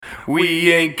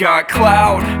We ain't got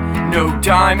clout, no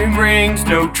diamond rings,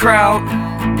 no trout,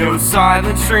 no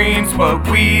silent streams, but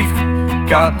we've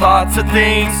got lots of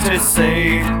things to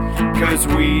say, 'cause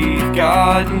we've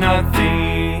got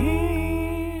nothing.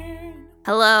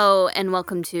 Hello, and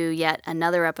welcome to yet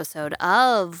another episode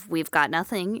of We've Got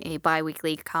Nothing, a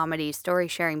bi-weekly comedy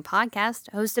story-sharing podcast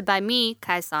hosted by me,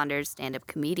 Kai Saunders, stand-up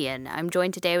comedian. I'm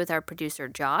joined today with our producer,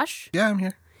 Josh. Yeah, I'm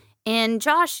here. And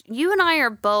Josh, you and I are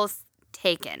both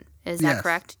taken. Is that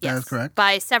correct? Yes, that is correct.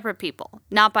 By separate people,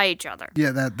 not by each other.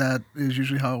 Yeah, that is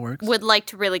usually how it works. Would like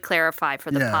to really clarify for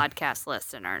the podcast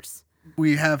listeners.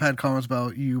 We have had comments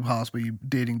about you possibly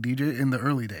dating DJ in the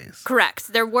early days.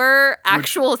 Correct. There were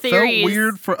actual theories. Felt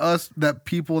weird for us that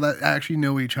people that actually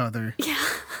know each other. Yeah.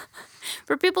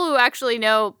 For people who actually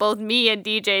know both me and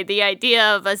DJ, the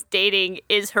idea of us dating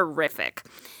is horrific.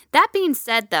 That being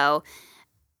said, though,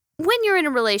 when you're in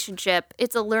a relationship,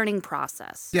 it's a learning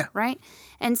process. Yeah. Right?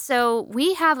 And so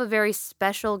we have a very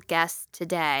special guest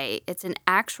today. It's an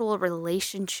actual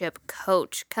relationship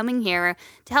coach coming here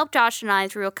to help Josh and I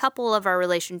through a couple of our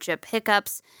relationship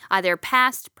hiccups, either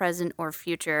past, present, or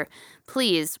future.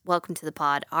 Please welcome to the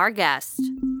pod our guest.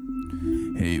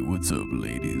 Hey, what's up,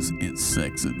 ladies? It's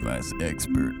sex advice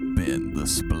expert Ben the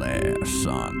Splash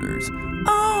Saunders.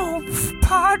 Oh,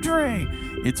 Padre!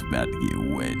 It's about to get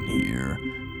wet in here.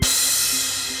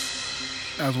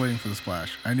 I was waiting for the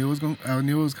splash. I knew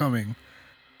it was coming.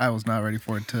 I was not ready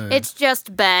for it to. It's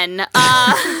just Ben.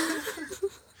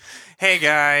 Hey,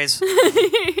 guys.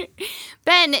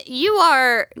 Ben, you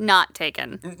are not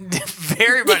taken.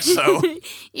 Very much so.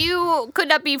 You could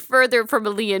not be further from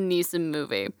a Liam Neeson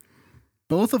movie.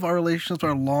 Both of our relationships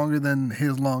are longer than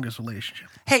his longest relationship.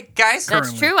 Hey, guys.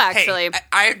 That's true, actually. Hey,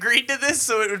 I agreed to this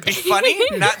so it would be funny,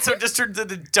 not so just to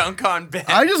dunk on Ben.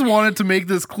 I just wanted to make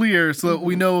this clear so that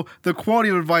we know the quality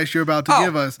of advice you're about to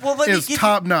give us is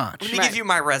top notch. Let me give you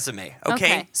my resume,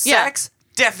 okay? Yeah. Sex,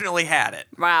 definitely had it.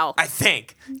 Wow. I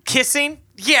think. Kissing,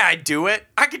 yeah, I'd do it.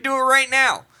 I could do it right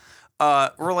now.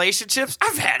 Relationships,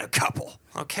 I've had a couple,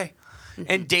 okay?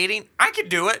 And dating, I could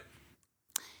do it.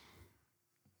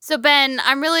 So, Ben,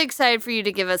 I'm really excited for you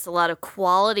to give us a lot of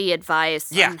quality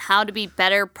advice on how to be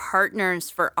better partners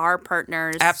for our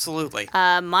partners. Absolutely.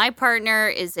 My partner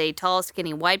is a tall,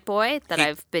 skinny white boy that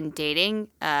I've been dating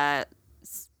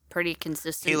pretty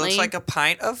consistently. He looks like a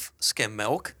pint of skim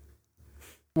milk.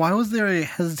 Why was there a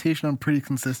hesitation on pretty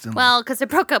consistently? Well, because I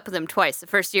broke up with him twice the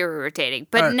first year we were dating.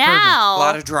 But right, now a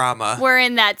lot of drama. We're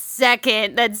in that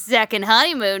second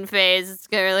honeymoon phase. It's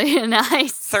really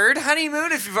nice. Third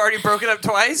honeymoon if you've already broken up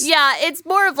twice? Yeah, it's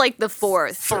more of like the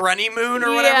fourth. Thrunymoon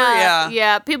or whatever?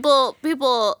 Yeah.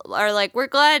 People are like, we're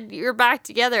glad you're back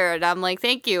together. And I'm like,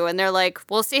 thank you. And they're like,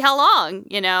 we'll see how long.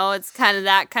 You know, it's kind of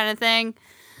that kind of thing.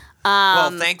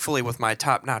 Well, thankfully with my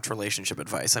top-notch relationship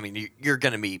advice, I mean, you're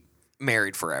going to be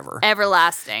married forever.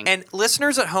 Everlasting. And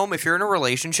listeners at home, if you're in a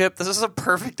relationship, this is a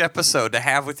perfect episode to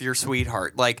have with your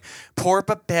sweetheart. Like, pour up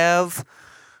a bev,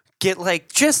 get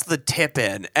like just the tip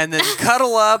in, and then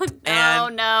cuddle up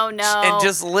and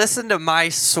just listen to my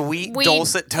sweet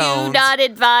dulcet tones. We do not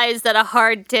advise that a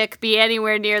hard tick be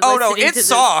anywhere near listening to this. It's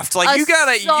soft. Like you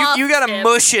gotta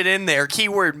mush it in there.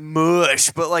 Keyword mush,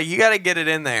 but like you gotta get it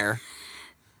in there.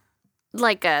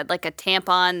 Like a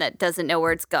tampon that doesn't know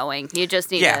where it's going. You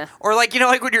just need to... Or like, you know,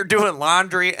 like when you're doing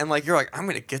laundry and like you're like, I'm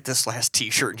going to get this last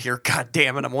t-shirt in here. God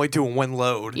damn it. I'm only doing one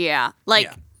load. Yeah.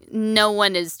 No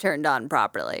one is turned on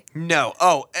properly. No.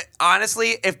 Oh,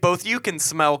 honestly, if both of you can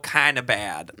smell kind of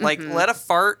bad, like let a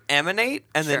fart emanate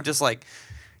and then just like,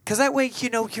 because that way, you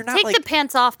know, you're not Take the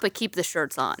pants off, but keep the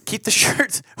shirts on. Keep the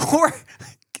shirts or...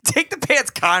 Take the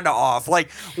pants kind of off. Like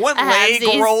one leg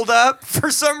rolled up for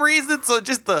some reason. So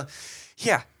just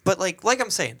yeah. But like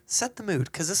I'm saying, set the mood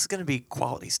because this is going to be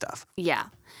quality stuff. Yeah.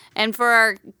 And for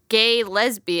our gay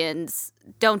lesbians,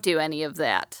 don't do any of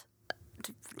that.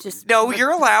 No, you're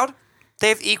allowed. They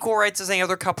have equal rights as any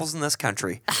other couples in this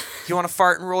country. You want to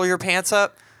fart and roll your pants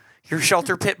up? Your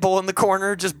shelter pit bull in the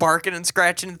corner just barking and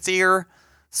scratching its ear.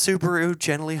 Subaru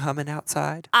gently humming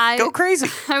outside. Go crazy.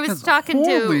 I was talking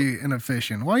totally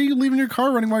inefficient. Why are you leaving your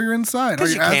car running while you're inside? Are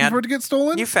you asking for it to get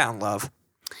stolen? You found love.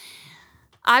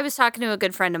 I was talking to a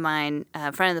good friend of mine,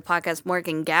 a friend of the podcast,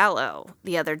 Morgan Gallo,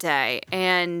 the other day,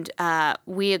 and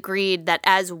we agreed that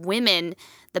as women,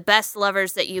 the best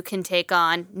lovers that you can take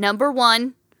on, number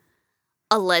one,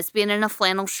 a lesbian in a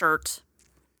flannel shirt.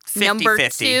 50-50. Number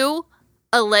two,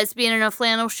 a lesbian in a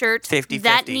flannel shirt 50-50.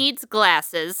 that needs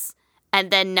glasses. And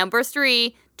then number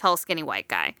three, tall, skinny white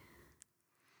guy.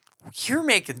 You're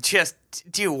making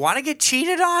do you want to get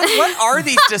cheated on? What are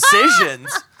these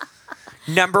decisions?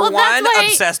 Number one,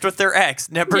 obsessed with their ex.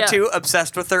 Number two,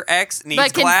 obsessed with their ex, needs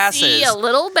but can glasses. See a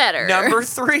little better. Number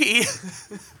three,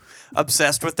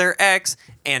 obsessed with their ex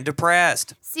and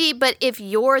depressed. See, but if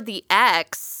you're the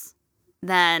ex,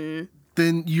 then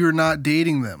you're not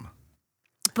dating them.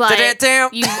 But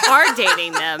you are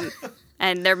dating them,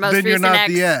 and their most recent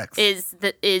ex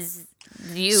is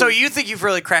you. So you think you've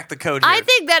really cracked the code here? I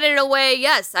think that in a way,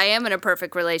 yes, I am in a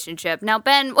perfect relationship. Now,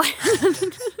 Ben.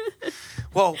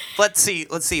 Well, let's see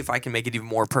if I can make it even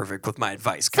more perfect with my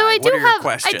advice. Kai. So what are your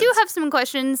questions? I do have some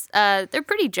questions. They're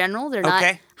pretty general. They're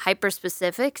not hyper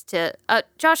specific to.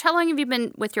 Josh, how long have you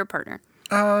been with your partner?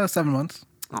 7 months.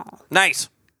 Oh, nice.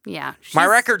 Yeah, my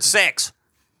record's 6.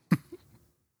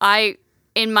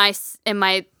 In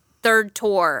my third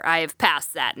tour, I have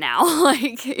passed that now.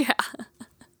 Like, yeah.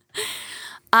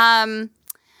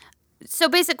 So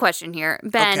basic question here,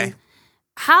 Ben. Okay.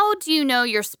 How do you know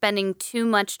you're spending too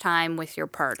much time with your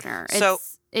partner?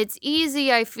 It's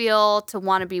easy, I feel, to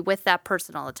want to be with that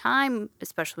person all the time,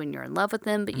 especially when you're in love with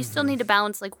them, but you still need to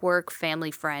balance like work,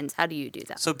 family, friends. How do you do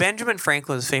that? So Benjamin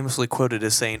Franklin is famously quoted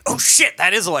as saying, "Oh shit,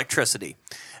 that is electricity,"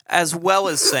 as well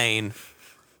as saying,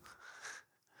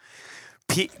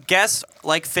 "Guests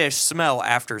like fish smell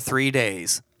after 3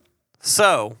 days."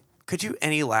 So, could you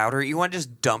any louder? You want to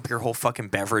just dump your whole fucking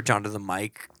beverage onto the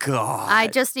mic? God. I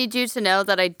just need you to know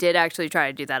that I did actually try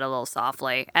to do that a little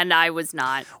softly, and I was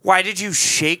not. Why did you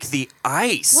shake the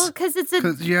ice? Well, because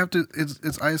you have to.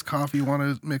 It's iced coffee. You want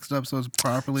to mix it up so it's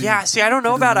properly. Yeah. See, I don't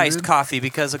know about iced coffee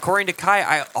because according to Kai,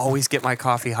 I always get my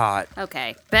coffee hot.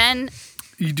 Okay, Ben.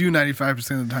 You do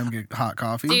 95% of the time get hot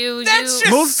coffee. That's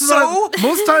just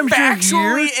most times factually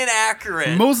you're here,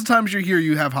 inaccurate. Most of the times you're here,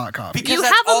 you have hot coffee. Because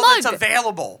that's all that's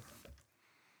available.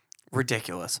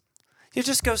 Ridiculous. It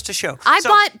just goes to show. I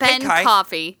bought Ben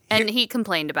coffee, and he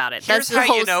complained about it. That's the whole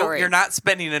story. Here's how you know you're not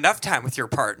spending enough time with your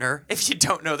partner if you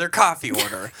don't know their coffee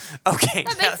order. Okay.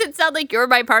 That makes it sound like you're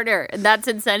my partner, and that's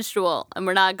incestual, and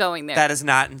we're not going there. That is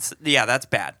not. Yeah, that's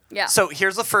bad. Yeah. So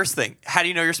here's the first thing. How do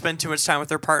you know you're spending too much time with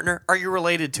their partner? Are you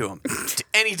related to them?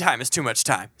 Any time is too much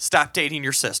time. Stop dating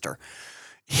your sister.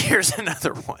 Here's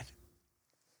another one.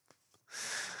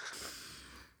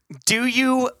 Do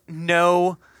you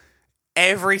know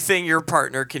everything your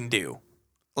partner can do?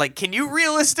 Like, can you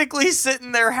realistically sit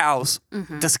in their house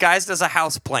disguised as a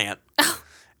house plant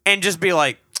and just be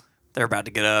like, they're about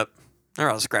to get up, they're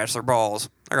about to scratch their balls,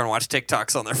 they're going to watch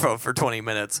TikToks on their phone for 20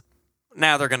 minutes.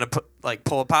 Now they're going to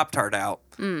pull a Pop-Tart out.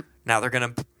 Now they're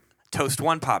going to toast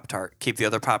one Pop-Tart, keep the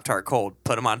other Pop-Tart cold,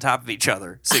 put them on top of each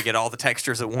other so you get all the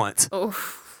textures at once.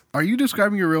 Are you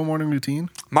describing your real morning routine?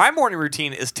 My morning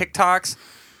routine is TikToks,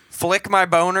 flick my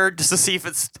boner just to see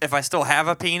if I still have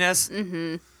a penis.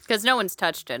 Because no one's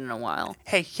touched it in a while.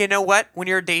 Hey, you know what? When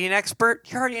you're a dating expert,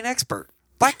 you're already an expert.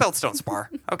 Black belts don't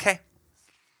spar, okay?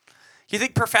 You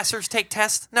think professors take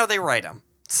tests? No, they write them.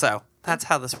 So that's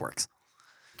how this works.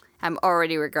 I'm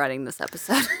already regretting this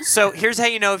episode. So here's how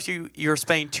you know if you're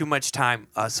spending too much time.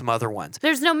 Some other ones.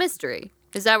 There's no mystery.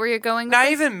 Is that where you're going with Not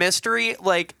this? even mystery.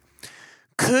 Like,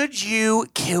 could you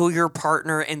kill your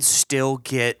partner and still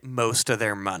get most of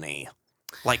their money,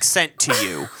 like, sent to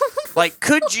you? Like,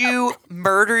 could you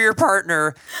murder your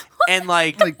partner and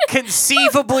like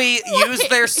conceivably use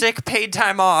their sick paid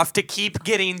time off to keep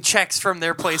getting checks from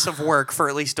their place of work for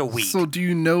at least a week? So do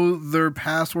you know their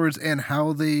passwords and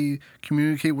how they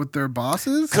communicate with their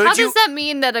bosses? How does that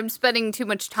mean that I'm spending too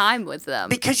much time with them?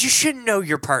 Because you shouldn't know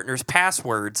your partner's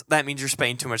passwords. That means you're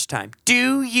spending too much time.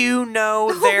 Do you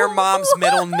know their mom's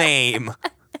middle name?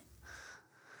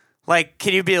 Like,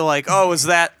 can you be like, oh, is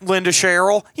that Linda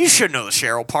Cheryl? You should know the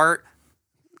Cheryl part.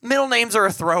 Middle names are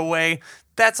a throwaway.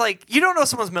 That's like, you don't know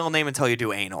someone's middle name until you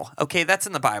do anal. Okay, that's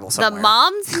in the Bible somewhere. The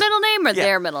mom's middle name or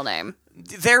their middle name?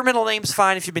 Their middle name's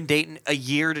fine if you've been dating a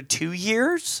year to 2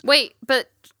 years. Wait, but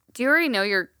do you already know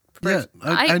your... Yeah,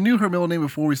 I knew her middle name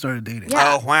before we started dating.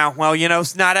 Yeah. Oh, wow. Well, you know,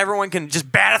 not everyone can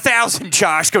just bat 1,000,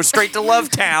 Josh. Go straight to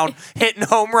Lovetown, hitting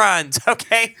home runs,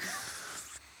 okay?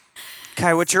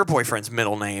 Kai, what's your boyfriend's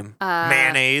middle name?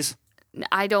 Mayonnaise.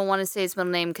 I don't want to say his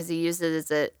middle name because he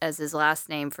uses it as his last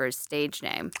name for his stage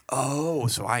name. Oh,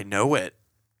 so I know it.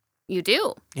 You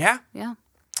do? Yeah. Yeah.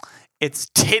 It's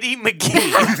Titty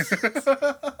McGee.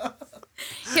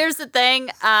 Here's the thing.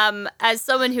 As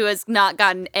someone who has not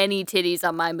gotten any titties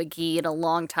on my McGee in a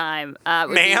long time, it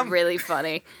would be really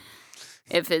funny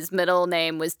if his middle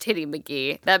name was Titty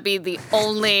McGee. That'd be the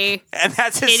only and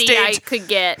that's his titty I could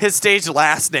get. His stage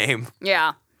last name.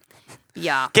 Yeah.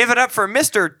 Yeah. Give it up for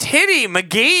Mr. Titty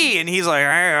McGee. And he's like,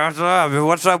 hey,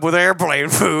 what's up with airplane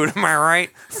food? Am I right?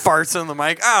 Farts in the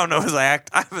mic. I don't know his act.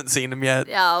 I haven't seen him yet.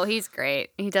 Oh, he's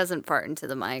great. He doesn't fart into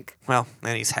the mic. Well,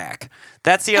 then he's hack.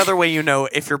 That's the other way you know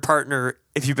if your partner,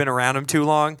 if you've been around him too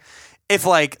long. If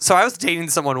so I was dating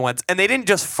someone once and they didn't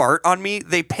just fart on me,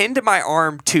 they pinned my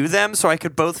arm to them so I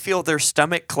could both feel their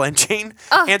stomach clenching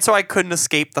and so I couldn't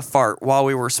escape the fart while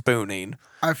we were spooning.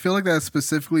 I feel like that's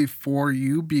specifically for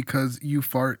you because you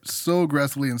fart so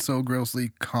aggressively and so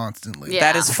grossly constantly. Yeah.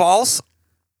 That is false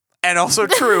and also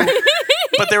true.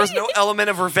 But there was no element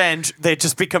of revenge. They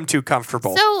just become too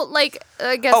comfortable. So, like,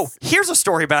 I guess... Oh, here's a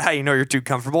story about how you know you're too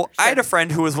comfortable. Sure. I had a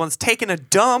friend who was once taking a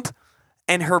dump,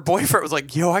 and her boyfriend was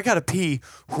like, yo, I gotta pee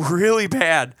really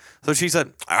bad. So she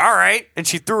said, all right. And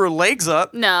she threw her legs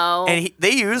up. No. And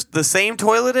they used the same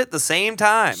toilet at the same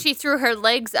time. She threw her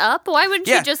legs up? Why wouldn't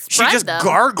she just spread them? She just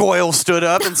gargoyle stood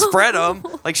up and spread them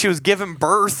like she was giving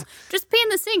birth. Just pee in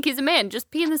the sink. He's a man.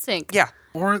 Just pee in the sink. Yeah.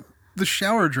 Or the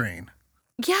shower drain.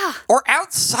 Yeah. Or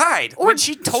outside. Or when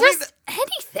she told me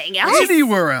anything else.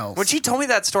 Anywhere else. When she told me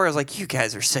that story, I was like, you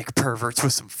guys are sick perverts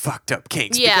with some fucked up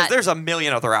kinks. Yeah. Because there's a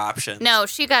million other options. No,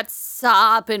 she got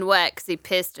sopping wet because he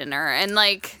pissed in her. And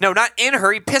like... No, not in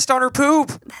her. He pissed on her poop.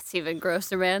 That's even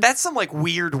grosser, man. That's some like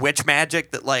weird witch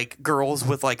magic that like girls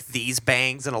with like these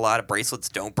bangs and a lot of bracelets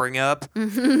don't bring up.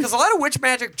 Because a lot of witch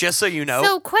magic, just so you know.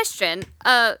 So, question.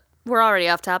 We're already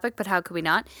off topic, but how could we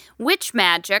not? Witch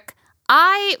magic...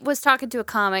 I was talking to a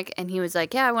comic, and he was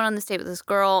like, yeah, I went on this date with this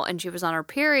girl, and she was on her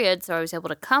period, so I was able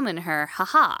to come in her.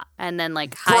 Haha. And then,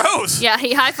 like... Gross! Yeah,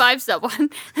 he high-fived someone.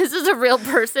 This is a real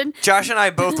person. Josh and I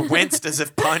both winced as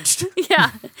if punched.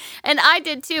 Yeah. And I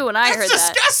did, too, when I heard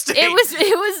that. That's disgusting! It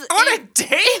was... On a date?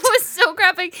 It was so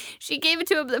graphic. She gave it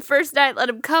to him the first night, let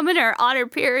him come in her on her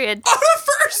period. On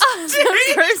the first date? On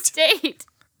the first date.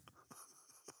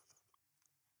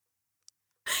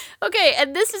 Okay,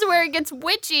 and this is where it gets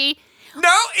witchy. No,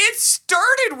 it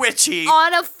started witchy.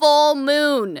 On a full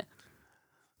moon.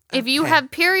 If you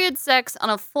have period sex on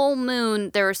a full moon,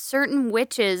 there are certain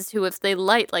witches who, if they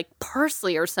light like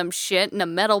parsley or some shit in a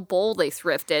metal bowl they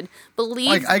thrifted, believe...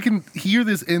 Like, I can hear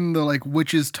this in the, like,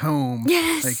 witch's tome.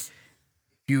 Yes. Like,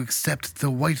 you accept the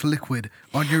white liquid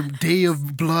on your day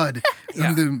of blood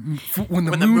when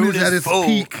the moon is at its full.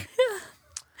 peak.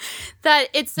 That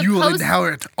it's supposed... You will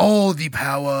inherit all the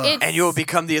power. And you will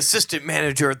become the assistant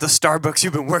manager at the Starbucks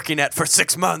you've been working at for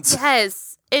 6 months.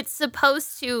 Yes. It's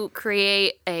supposed to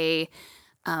create a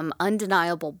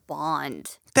undeniable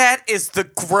bond. That is the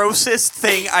grossest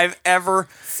thing I've ever...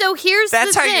 So here's the thing.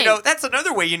 That's how you know... That's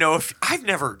another way you know if... I've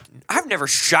never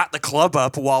shot the club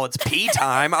up while it's pee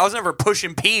time. I was never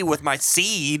pushing pee with my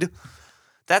seed.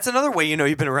 That's another way you know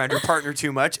you've been around your partner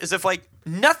too much, is if, like,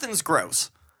 nothing's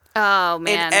gross. Oh,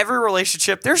 man. In every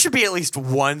relationship, there should be at least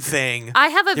one thing. I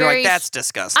have a You're very... like, that's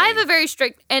disgusting. I have a very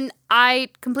strict... And I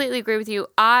completely agree with you.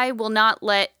 I will not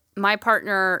let my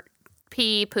partner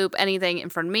pee, poop, anything in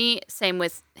front of me. Same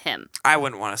with him. I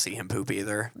wouldn't want to see him poop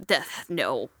either.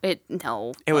 No. It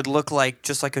would look like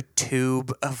just like a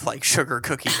tube of like sugar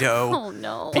cookie dough. Oh,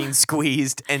 no. Being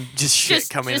squeezed and just shit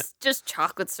coming. Just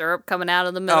chocolate syrup coming out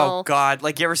of the middle. Oh, God.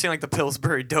 Like, you ever seen like the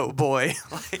Pillsbury Doughboy?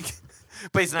 Like...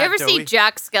 But he's not you ever doughy. see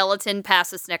Jack Skeleton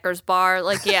pass a Snickers bar?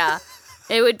 Like, yeah.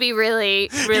 It would be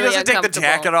really, really He doesn't take the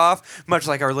jacket uncomfortable. off, much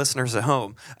like our listeners at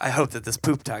home. I hope that this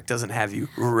poop talk doesn't have you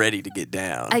ready to get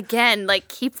down. Again, like,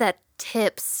 keep that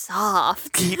tip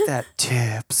soft. Keep that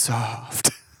tip soft.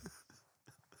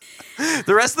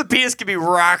 The rest of the penis can be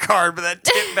rock hard, but that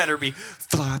tip better be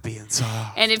floppy and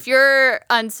soft. And if you're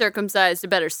uncircumcised, it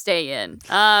better stay in.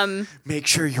 Make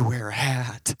sure you wear a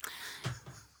hat.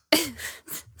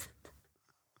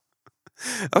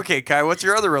 Okay, Kai, what's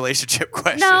your other relationship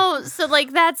question? No, so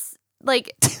like that's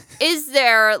like, is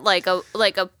there like a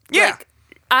yeah? Like,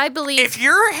 I believe if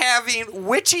you're having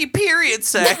witchy period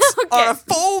sex on a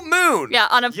full moon, yeah,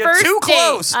 on a you're first too date,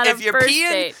 close. on If a you're first peeing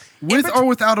date. With or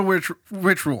without a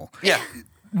ritual. Yeah.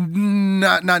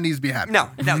 Not needs to be happening.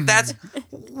 No, that's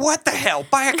what the hell?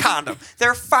 Buy a condom.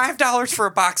 They're $5 for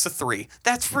a box of 3.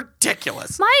 That's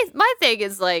ridiculous. My thing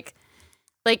is like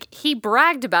he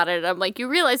bragged about it. I'm like, you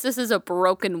realize this is a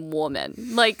broken woman.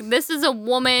 Like, this is a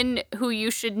woman who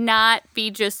you should not be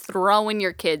just throwing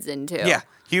your kids into. Yeah.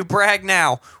 You brag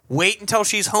now. Wait until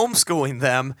she's homeschooling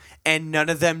them, and none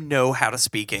of them know how to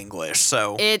speak English.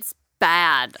 So it's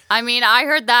bad. I mean, I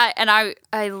heard that, and I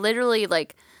literally,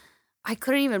 like, I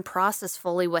couldn't even process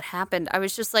fully what happened. I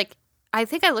was just like, I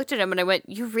think I looked at him and I went,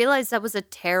 you realize that was a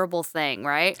terrible thing,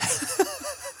 right?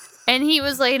 And he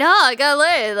was like, no, I got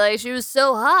laid. Like, she was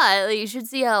so hot. Like, you should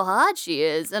see how hot she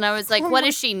is. And I was like, what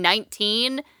is she,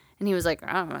 19? And he was like,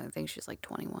 I don't know, I think she's like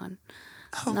 21.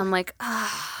 And I'm like,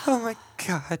 Oh my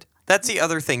God. That's the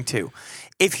other thing too.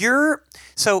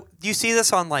 So you see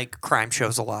this on like crime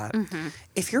shows a lot. Mm-hmm.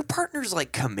 If your partner's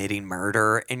like committing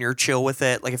murder and you're chill with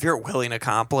it, like if you're a willing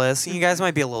accomplice, you guys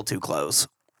might be a little too close.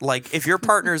 Like if your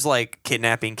partner's like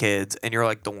kidnapping kids and you're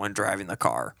like the one driving the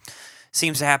car,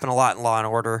 seems to happen a lot in Law and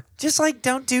Order. Just like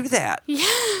don't do that. yeah.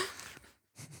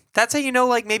 That's how you know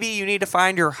like maybe you need to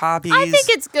find your hobbies. I think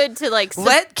it's good to like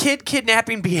let kid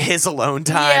kidnapping be his alone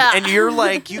time, Yeah. and you're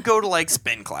like you go to like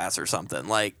spin class or something.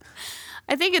 Like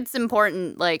I think it's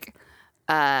important, like,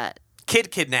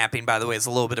 kid kidnapping, by the way, is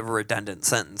a little bit of a redundant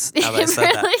sentence. Now that I it said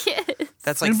that, really is.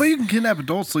 that's like. But you can kidnap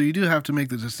adults, so you do have to make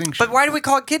the distinction. But why do we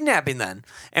call it kidnapping then?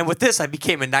 And with this, I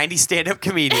became a 90s stand-up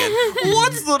comedian.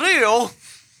 What's the deal?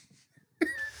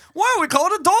 Why do we call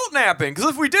it adult napping? Because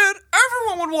if we did,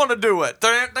 everyone would want to do it.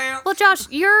 Well, Josh,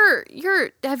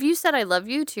 have you said I love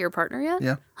you to your partner yet?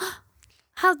 Yeah.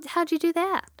 How'd you do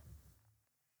that?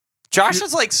 Josh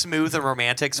is like smooth and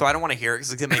romantic, so I don't want to hear it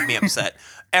because it's going to make me upset.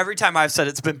 Every time I've said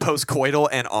it's been post-coital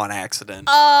and on accident.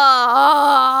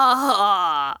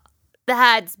 Oh,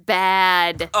 that's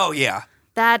bad. Oh, yeah.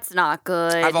 That's not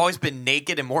good. I've always been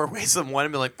naked in more ways than one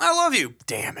and been like, I love you.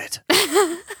 Damn it.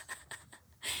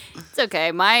 It's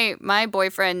okay. My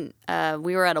boyfriend,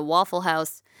 we were at a Waffle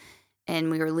House and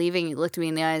we were leaving. He looked me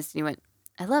in the eyes and he went,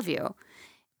 I love you.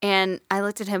 And I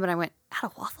looked at him and I went, at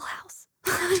a Waffle House?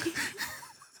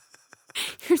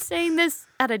 You're saying this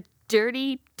at a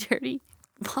dirty, dirty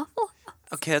Waffle House?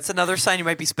 Okay, that's another sign you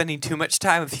might be spending too much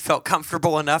time if you felt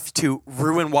comfortable enough to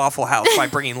ruin Waffle House by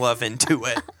bringing love into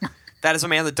it. That is a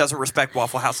man that doesn't respect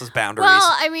Waffle House's boundaries. Well,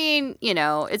 I mean, it's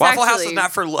Waffle actually... House is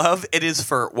not for love. It is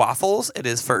for waffles. It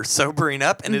is for sobering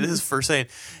up. And it is for saying,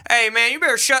 hey, man, you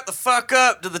better shut the fuck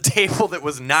up to the table that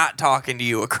was not talking to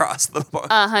you across the bar.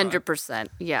 100%.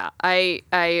 Yeah,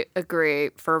 I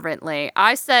agree fervently.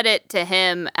 I said it to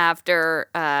him after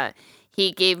I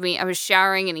was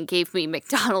showering and he gave me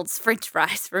McDonald's French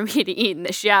fries for me to eat in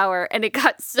the shower. And it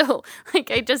got so, like,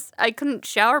 I couldn't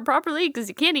shower properly because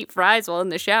you can't eat fries while in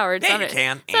the shower. It's Yeah, not you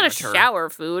can. It's not a shower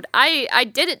food. I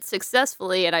did it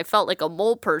successfully and I felt like a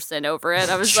mole person over it.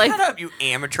 I was Shut like, up, you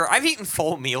amateur. I've eaten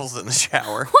full meals in the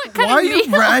shower. what kind Why are of you meal?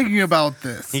 bragging about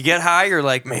this? You get high, you're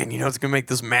like, man, you know what's going to make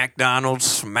this McDonald's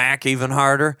smack even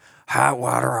harder? Hot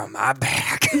water on my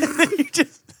back. You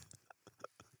just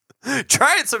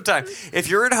try it sometime. If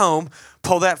you're at home,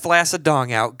 pull that flaccid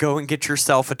dong out. Go and get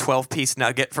yourself a 12-piece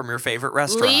nugget from your favorite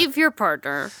restaurant. Leave your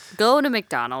partner. Go to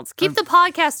McDonald's. Keep the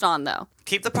podcast on, though.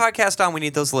 Keep the podcast on. We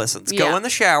need those listens. Yeah. Go in the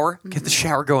shower. Get the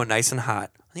shower going nice and hot.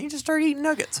 Then you just start eating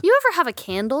nuggets. You ever have a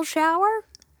candle shower?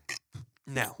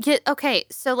 No. Yeah, okay,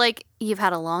 so, like, you've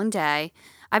had a long day.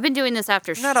 I've been doing this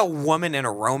after... I'm not a woman in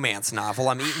a romance novel.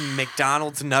 I'm eating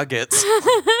McDonald's nuggets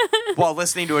while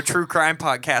listening to a true crime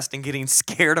podcast and getting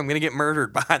scared I'm going to get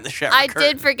murdered behind the shower I curtain.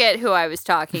 did forget who I was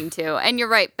talking to. And you're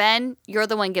right, Ben, you're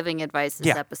the one giving advice this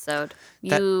Yeah. episode.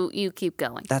 You keep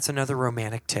going. That's another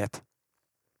romantic tip.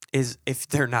 Is if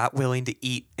they're not willing to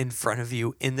eat in front of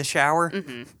you in the shower,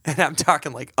 Mm-hmm. and I'm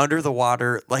talking like under the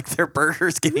water, like their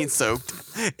burger's getting soaked.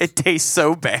 It tastes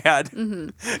so bad. Mm-hmm.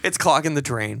 It's clogging the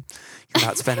drain. You're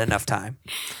not spending enough time.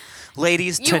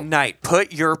 Ladies, tonight,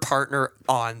 put your partner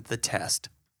on the test.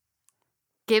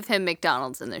 Give him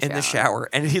McDonald's in the shower. In the shower.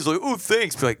 And he's like, oh,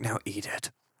 thanks. Be like, now eat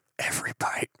it. Every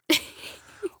bite.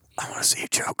 I want to see you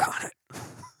choke on it.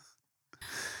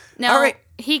 No, All right.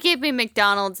 he gave me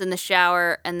McDonald's in the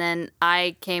shower, and then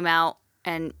I came out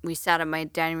and we sat at my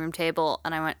dining room table,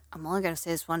 and I went, I'm only going to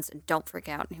say this once and don't freak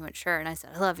out. And he went, sure. And I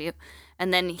said, I love you.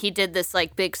 And then he did this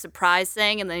like big surprise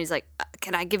thing, and then he's like,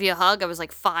 can I give you a hug? I was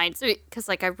like, fine. So, because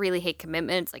like I really hate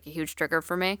commitment. It's like a huge trigger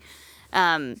for me.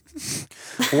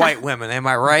 White women, am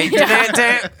I right?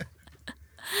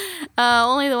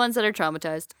 Only the ones that are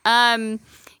traumatized.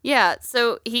 Yeah,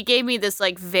 so he gave me this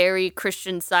like very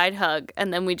Christian side hug,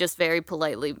 and then we just very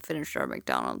politely finished our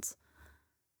McDonald's.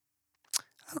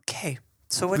 Okay.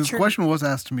 So what's This your question was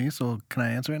asked to me, so can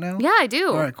I answer it now? Yeah, I do.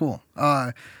 All right, cool.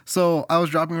 So I was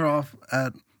dropping her off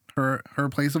at her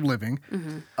place of living.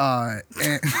 Mm-hmm.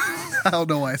 And I don't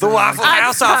know why I said the Waffle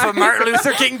House off of Martin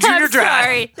Luther King Jr. I'm Drive?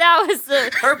 sorry. That was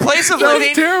the Her place of That was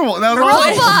living. terrible. That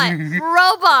was awful.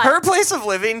 robot. Her place of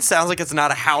living sounds like it's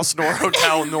not a house nor a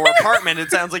hotel nor apartment. It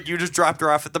sounds like you just dropped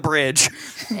her off at the bridge.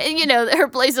 And, you know, her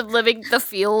place of living, the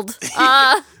field.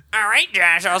 All right,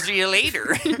 Josh, I'll see you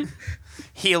later.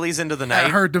 Heelys into the At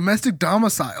night. her domestic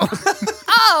domicile.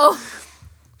 Oh,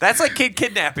 That's like kid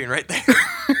kidnapping right there.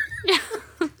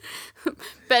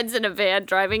 Ben's in a van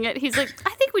driving it. He's like,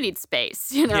 I think we need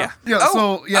space, you know? Yeah. Yeah,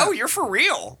 Oh, so, yeah. Oh, you're for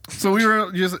real. So we were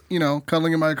just,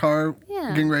 cuddling in my car,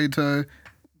 getting ready to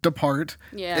depart.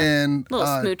 Yeah. And little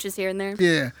smooches here and there.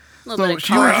 Yeah. Little So bit of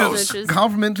she was car just smooches.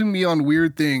 complimenting me on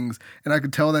weird things, and I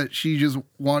could tell that she just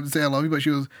wanted to say I love you, but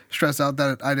she was stressed out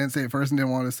that I didn't say it first and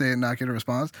didn't want to say it and not get a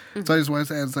response. So I just wanted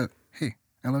to say, I said, hey,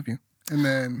 I love you. And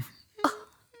then...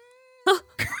 Did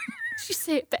she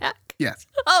say it back? Yes.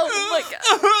 Oh my god.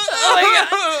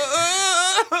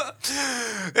 Oh my god.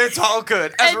 It's all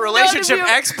good. As And a relationship none of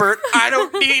you- expert, I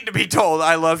don't need to be told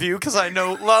I love you because I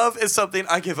know love is something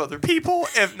I give other people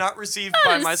if not received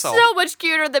by It's myself. so much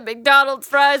cuter than McDonald's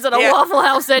fries at a Yeah. Waffle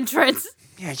House entrance.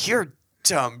 Yeah, you're a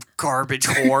dumb garbage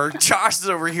whore. Josh is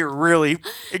over here really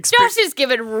Josh is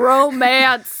giving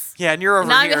romance. Yeah, and you're over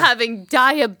And I'm here. having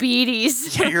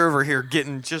diabetes. Yeah, you're over here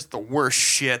getting just the worst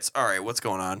shits. All right, what's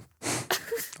going on?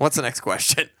 What's the next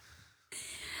question?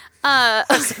 I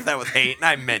said that with hate, and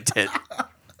I meant it.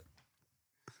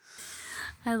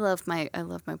 I love my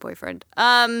boyfriend.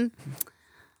 Good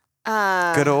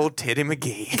old Titty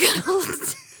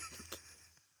McGee.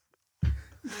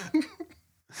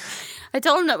 I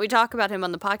told him that we talk about him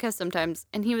on the podcast sometimes,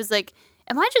 and he was like,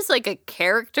 "Am I just like a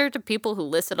character to people who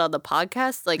listen on the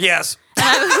podcast?" Like, Yes, and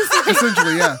I was like,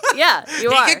 Essentially, yeah. yeah, you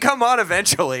he are. can come on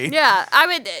eventually. Yeah, I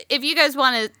would. If you guys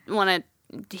want to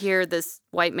hear this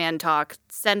white man talk,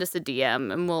 send us a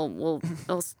DM, and we'll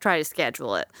try to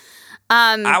schedule it.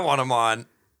 I want him on.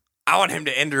 I want him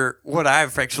to enter what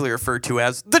I've actually referred to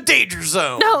as the danger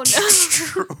zone. No.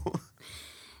 True.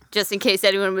 Just in case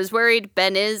anyone was worried,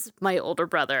 Ben is my older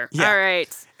brother. Yeah. All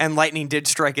right. And lightning did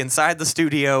strike inside the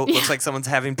studio. Looks like someone's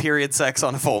having period sex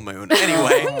on a full moon.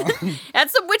 Anyway,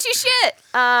 That's some witchy shit.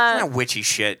 not witchy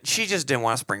shit. She just didn't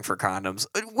want to spring for condoms.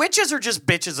 Witches are just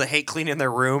bitches that hate cleaning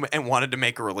their room and wanted to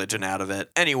make a religion out of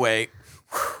it. Anyway.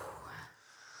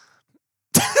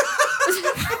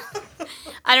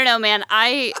 I don't know, man.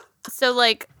 You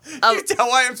tell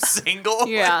why I'm single?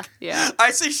 Yeah, Like, yeah.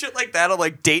 I say shit like that on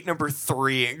like date number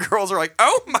 3, and girls are like,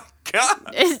 "Oh my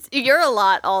god!" You're a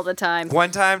lot all the time.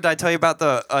 One time, did I tell you about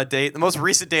the date? The most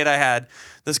recent date I had.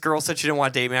 This girl said she didn't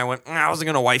want to date me. I went, I wasn't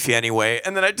gonna wife you anyway,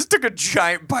 and then I just took a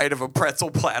giant bite of a pretzel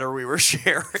platter we were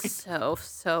sharing.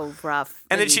 So rough.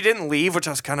 And then she didn't leave, which I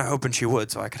was kind of hoping she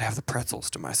would, so I could have the pretzels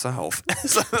to myself.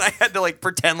 So then I had to like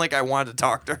pretend like I wanted to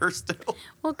talk to her still.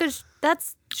 Well, because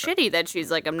that's shitty that she's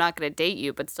like, I'm not going to date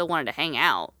you, but still wanted to hang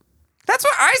out. That's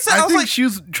what I said. I I was think like, she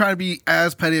was trying to be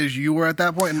as petty as you were at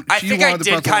that point, and I she think I wanted the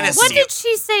did pretzel kinda also. What See- did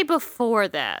she say before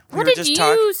that? We What were did just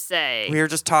you say? we were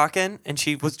just talking, and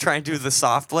she was trying to do the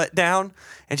soft let down,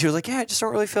 and she was like, "Yeah, I just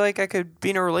don't really feel like I could be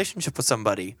in a relationship with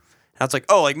somebody." And I was like,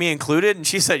 "Oh, like me included?" And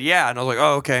she said, "Yeah." And I was like,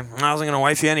 "Oh, okay. I wasn't gonna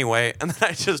wife you anyway." And then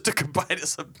I just took a bite of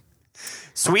some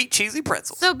sweet cheesy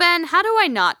pretzels. So, Ben, how do I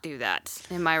not do that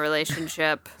in my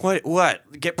relationship?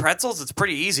 What? Get pretzels? It's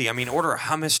pretty easy. I mean, order a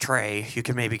hummus tray. You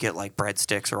can maybe get like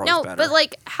breadsticks or always No, better. but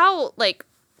like, how, like,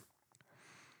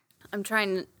 I'm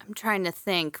trying to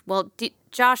think. Well,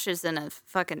 Josh is in a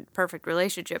fucking perfect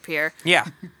relationship here. Yeah.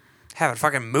 Having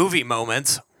fucking movie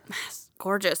moments.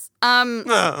 Gorgeous.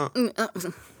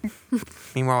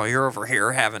 Meanwhile, you're over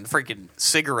here having freaking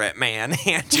cigarette man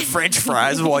hand you French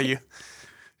fries while you.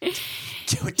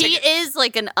 He is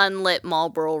like an unlit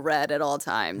Marlboro Red at all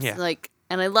times. Yeah. Like,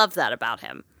 and I love that about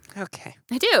him. Okay.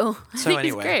 I do. I So think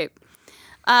anyway. he's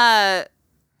great.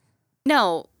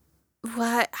 No.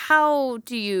 What? How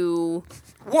do you?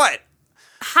 What?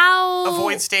 How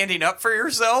Avoid standing up for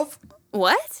yourself?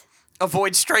 What?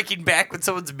 Avoid striking back when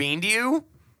someone's mean to you?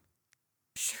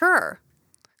 Sure.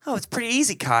 Oh, it's pretty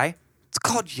easy, Kai. It's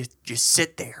called you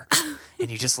sit there and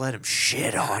you just let him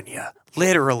shit on you.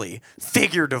 Literally,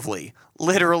 figuratively,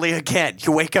 literally again.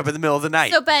 You wake up in the middle of the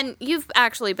night. So Ben, you've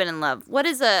actually been in love. What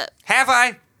is a? Have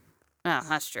I? Oh,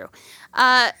 that's true.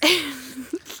 I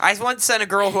once sent a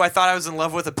girl who I thought I was in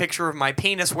love with a picture of my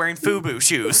penis wearing FUBU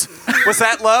shoes. Was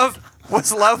that love?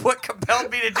 Was love what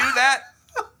compelled me to do that?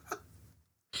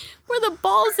 Were the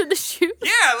balls in the shoe? Yeah,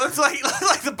 it looks like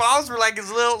the balls were like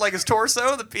his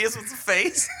torso, the penis was the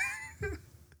face.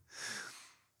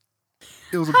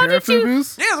 It was a How pair of did you-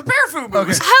 FUBUs? Yeah, it was a pair of FUBUs.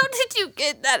 Okay. How did you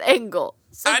get that angle?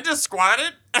 So, I just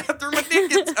squatted, I threw my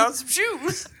dick on some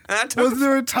shoes, and I took Was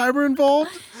there a timer involved?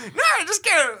 No, I just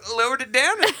kind of lowered it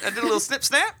down. I did a little snip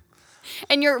snap.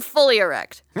 and you're fully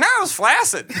erect. No, I was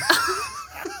flaccid.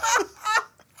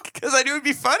 Because I knew it'd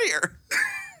be funnier.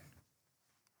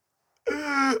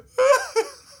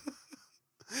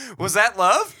 Was that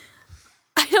love?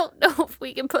 I don't know if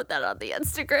we can put that on the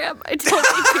Instagram. I don't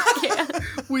think we can.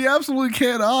 We absolutely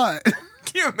cannot. Can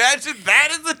you imagine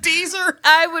that as a teaser?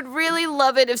 I would really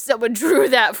love it if someone drew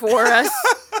that for us.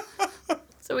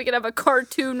 So we could have a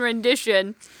cartoon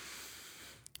rendition.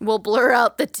 We'll blur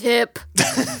out the tip.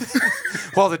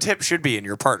 Well, the tip should be in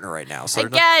your partner right now. So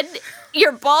Again,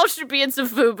 your ball should be in some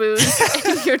FUBUs,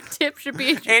 and your tip should be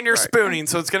in your and you're partner. spooning,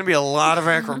 so it's going to be a lot of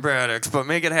acrobatics, but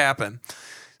make it happen.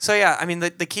 So yeah, I mean, the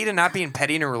key to not being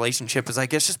petty in a relationship is, I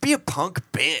guess, just be a punk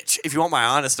bitch, if you want my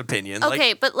honest opinion.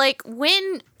 Okay, but like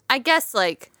when, I guess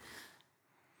like,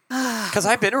 Because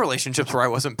I've been in relationships where I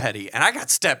wasn't petty, and I got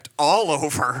stepped all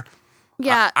over.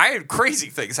 yeah. I had crazy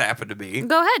things happen to me.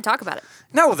 Go ahead, talk about it.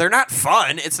 No, they're not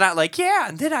fun. It's not like, yeah,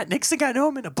 and then next thing I know,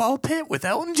 I'm in a ball pit with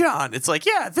Elton John. It's like,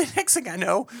 yeah, the next thing I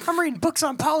know, I'm reading books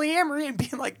on polyamory and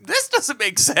being like, this doesn't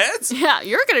make sense. Yeah,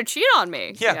 you're gonna cheat on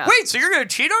me. Yeah, wait, so you're going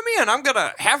to cheat on me and I'm going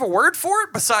to have a word for it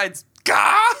besides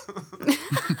gah?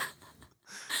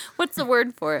 What's the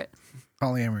word for it?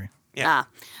 Polyamory. Yeah.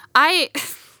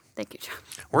 Thank you, John.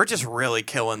 We're just really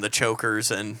killing the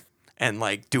chokers and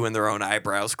like doing their own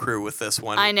eyebrows crew with this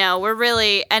one. I know. We're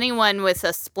really, anyone with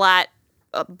a splat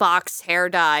box hair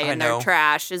dye in know. their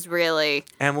trash is really.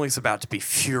 Emily's about to be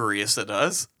furious at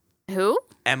us. Who?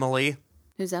 Emily,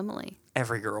 Who's Emily?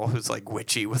 every girl who's like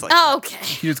witchy with like Oh, okay.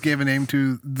 He just gave a name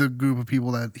to the group of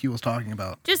people that he was talking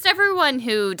about. Just everyone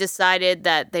who decided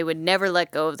that they would never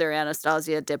let go of their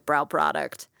Anastasia Dip Brow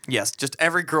product. Yes, just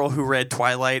every girl who read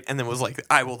Twilight and then was like,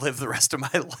 I will live the rest of my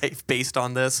life based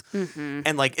on this. Mm-hmm.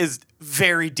 And like is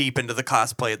very deep into the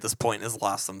cosplay at this point and has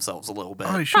lost themselves a little bit.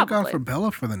 Oh, he should have gone Probably. for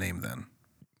Bella for the name then.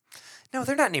 No,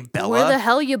 they're not named Bella. Where the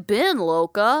hell you been,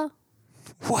 Loca?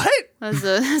 What?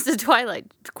 That's a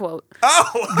Twilight quote.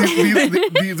 Oh!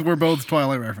 These were both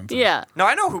Twilight references. Yeah. No,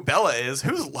 I know who Bella is.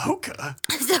 Who's Loca?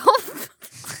 So,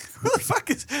 Who the fuck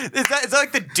is that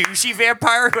like the douchey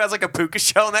vampire who has like a puka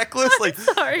shell necklace? Like,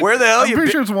 sorry. where the hell I'm you pretty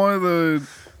been? sure it's one of the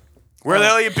Where the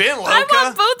hell you been, Loca? I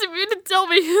want both of you to tell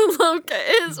me who Loca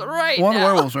is right one of the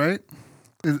now. werewolves, right?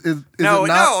 Is No, it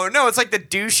not? no, it's like the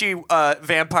douchey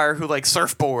vampire who like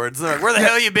surfboards. They're like, where the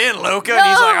hell you been, Loca? And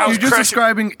he's like, I was You're just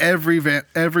crushing, describing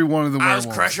every one of the I was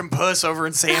werewolves. crushing puss over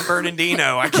in San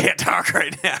Bernardino. I can't talk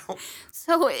right now.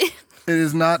 So, It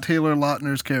is not Taylor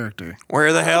Lautner's character.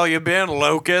 Where the hell you been,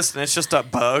 Locust? And it's just a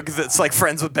bug that's like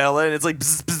friends with Bella, and it's like,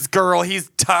 bzz, bzz, girl, he's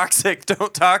toxic.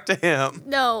 Don't talk to him.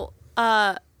 no.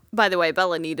 By the way,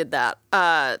 Bella needed that.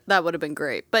 That would have been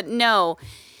great. But no,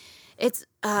 it's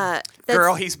that's,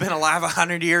 Girl, he's been alive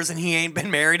 100 years and he ain't been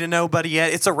married to nobody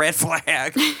yet. It's a red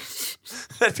flag.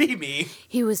 That'd be me.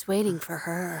 he was waiting for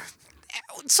her.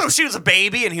 So she was a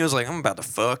baby, and he was like, I'm about to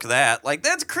fuck that. Like,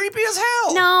 that's creepy as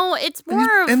hell. No, it's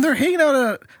more of And they're hanging out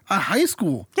at a high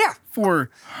school Yeah. for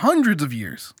hundreds of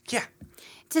years. Yeah.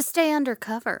 to stay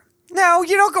undercover. No,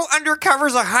 you don't go undercover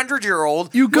as a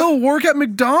 100-year-old You go work at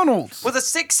McDonald's. with a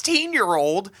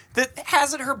 16-year-old that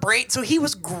has in her brain. So he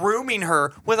was grooming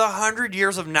her with 100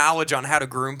 years of knowledge on how to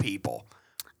groom people.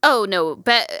 Oh no,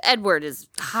 Edward is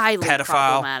highly Pedophile.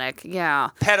 problematic. Yeah.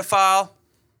 Pedophile.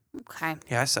 Okay.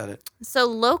 Yeah, I said it. So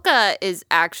Loca is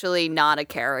actually not a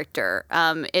character.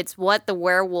 It's what the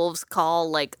werewolves call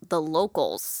like the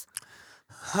locals.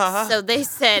 So they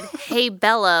said, "Hey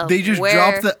Bella, They just where,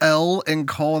 drop the L and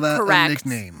call that correct, a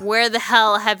nickname. Where the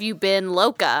hell have you been,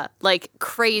 Loca? Like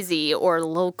crazy or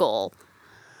local?"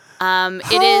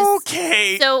 It is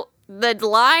Okay. so the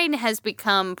line has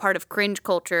become part of cringe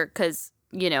culture because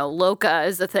Loca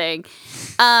is a thing.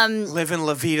 Living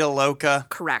La Vida Loca.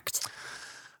 Correct.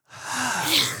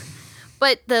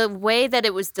 But the way that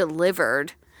it was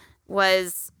delivered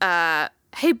was,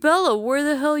 "Hey Bella, where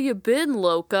the hell you been,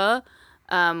 Loca?"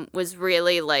 Was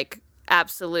really like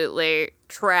absolutely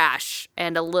trash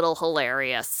and a little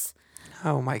hilarious.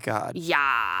 Oh, my God.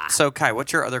 Yeah. So, Kai,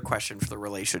 what's your other question for the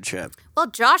relationship? Well,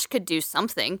 Josh could do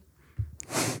something.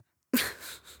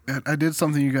 I did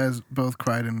something you guys both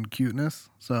cried in cuteness.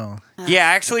 So Yeah,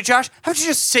 actually, Josh, how about you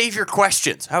just save your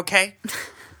questions, okay?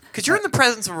 Because you're in the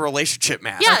presence of a relationship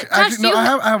match. Yeah, Josh, actually, no, you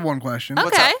I have one question. okay.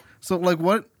 What's up? So like,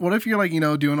 what if you're like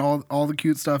doing all the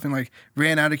cute stuff and like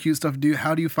ran out of cute stuff to do?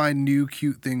 How do you find new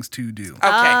cute things to do? Okay.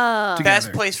 Oh. Best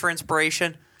Together. place for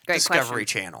inspiration, Great Discovery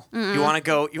Channel. You want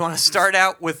to start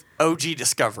out with OG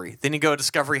Discovery. Then you go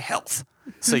Discovery Health.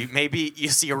 So maybe you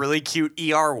see a really cute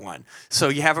ER one. So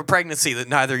you have a pregnancy that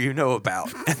neither you know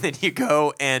about. And then you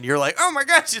go and you're like, oh my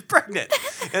God, she's pregnant.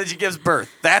 And then she gives birth.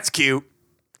 That's cute.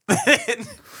 Then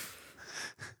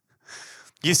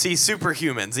you see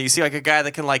Superhumans, and you see like a guy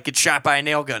that can like get shot by a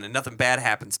nail gun and nothing bad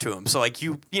happens to him. So like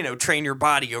you train your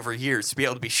body over years to be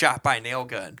able to be shot by a nail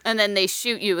gun. And then they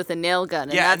shoot you with a nail gun,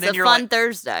 and Yeah, and that's then a you're fun like-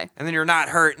 Thursday. And then you're not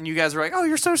hurt, and you guys are like, oh,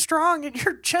 you're so strong, and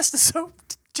your chest is so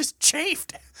just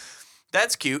chafed.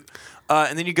 That's cute.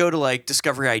 And then you go to like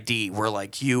Discovery ID, where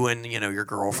like you and your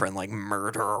girlfriend like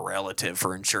murder a relative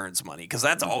for insurance money, because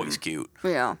that's always cute.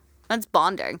 Yeah, that's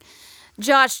bonding.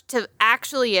 Josh, to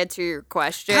actually answer your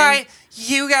question. Kai,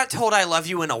 you got told I love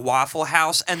you in a Waffle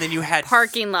House, and then you had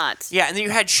Parking lot. Yeah, and then you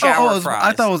had shower fries.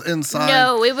 I thought it was inside.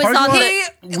 No, it was Parking on lot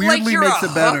the- weirdly you're makes a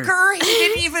it better. hooker. He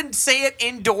didn't even say it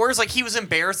indoors. Like, he was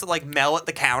embarrassed that, like, Mel at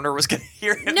the counter was going to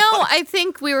hear him. No, I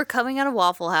think we were coming out of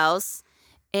Waffle House,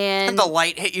 and The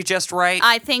light hit you just right.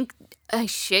 I think, I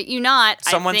shit you not,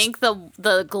 Someone's- I think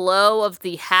the glow of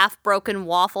the half-broken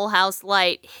Waffle House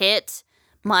light hit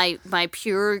my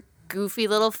pure goofy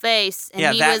little face, and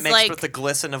yeah, he that was mixed like, with the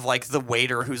glisten of, like, the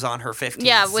waiter who's on her 15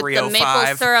 yeah, with the 305.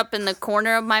 maple syrup in the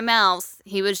corner of my mouth.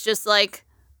 He was just like,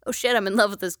 oh shit, I'm in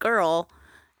love with this girl,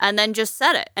 and then just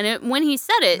said it. And when he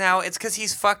said it, Now, it's because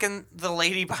he's fucking the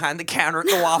lady behind the counter at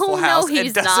the Waffle no, House and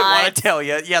he's doesn't not. want to tell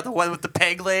you. Yeah, the one with the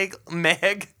peg leg,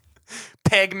 Meg.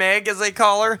 Peg Meg, as they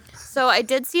call her. so I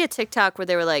did see a TikTok where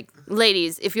they were like,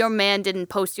 ladies, if your man didn't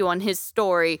post you on his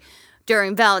story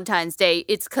during Valentine's Day,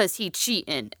 it's because he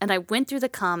cheating. And I went through the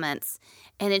comments,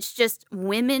 and it's just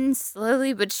women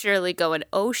slowly but surely going,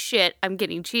 oh shit, I'm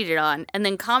getting cheated on. And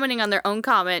then commenting on their own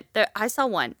comment. I saw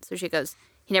one. So she goes,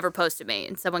 he never posted me.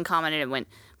 And someone commented and went,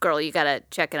 girl, you got to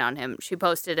check in on him. She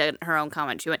posted in her own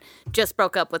comment. She went, just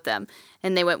broke up with them.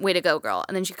 And they went, way to go, girl.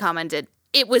 And then she commented,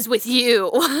 it was with you.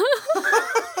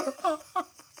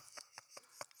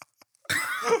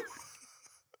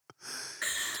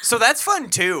 So that's fun,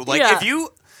 too. Like, Yeah. if you...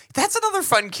 That's another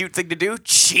fun, cute thing to do.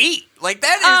 Cheat. Like,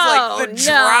 that is, like, the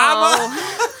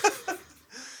drama.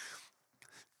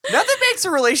 Nothing makes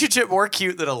a relationship more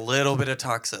cute than a little bit of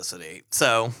toxicity.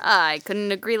 So, I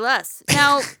couldn't agree less.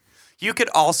 Now, you could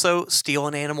also steal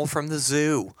an animal from the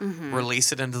zoo,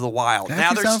 release it into the wild. That Now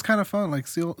actually there's... sounds kind of fun. Like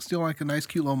steal like a nice,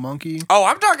 cute little monkey. Oh,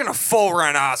 I'm talking a full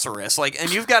rhinoceros. Like, and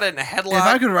you've got it in a headlock. If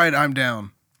I could ride, I'm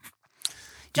down.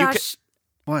 You could- Josh,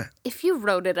 What? if you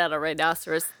rode it at a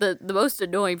rhinoceros, the most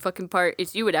annoying fucking part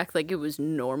is you would act like it was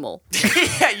normal.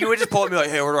 Yeah, you would just pull up and be like,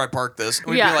 hey, where do I park this?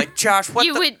 And we'd Yeah. be like, Josh, what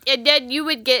you the... would, and then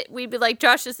we'd be like,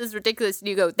 Josh, this is ridiculous. And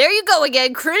you go, there you go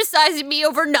again, criticizing me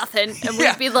over nothing. And we'd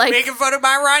Yeah, be like, making fun of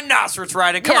my rhinoceros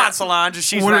riding. Come Yeah. on, Solange.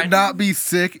 She's Would riding. it not be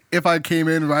sick if I came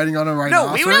in riding on a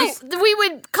rhinoceros? we we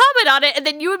would comment on it, and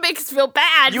then you would make us feel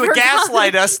bad. You would for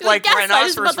gaslight us you would like gaslight us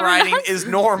rhinoceros about the riding rhinoceros. is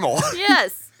normal.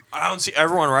 Yes. I don't see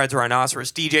everyone rides a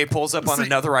rhinoceros. DJ pulls up on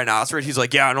another rhinoceros. He's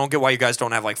like, yeah, I don't get why you guys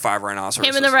don't have like 5 rhinoceroses.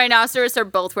 Him and the rhinoceros are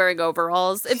both wearing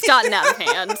overalls. It's gotten out of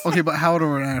hand. Okay, but how would a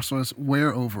rhinoceros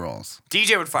wear overalls?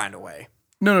 DJ would find a way.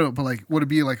 No, but like, would it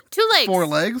be like 2 legs. 4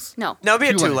 legs? No. No, it'd be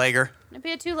a Two two-legger. It'd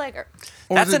be a 2-legger.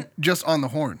 Or That's is it just on the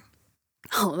horn?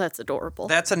 Oh, that's adorable.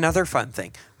 That's another fun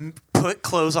thing. Put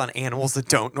clothes on animals that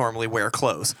don't normally wear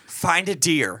clothes. Find a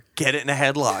deer, get it in a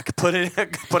headlock, put a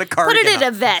Put cardigan it in a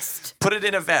on. vest. Put it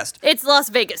in a vest. It's Las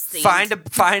Vegas themed.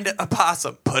 Find a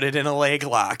possum, put it in a leg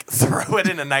lock, throw it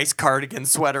in a nice cardigan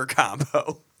sweater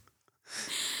combo.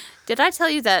 Did I tell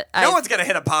you that No one's gonna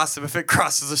hit a possum if it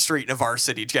crosses the street in a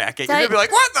varsity jacket. You're That- gonna be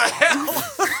like, what the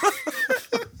hell?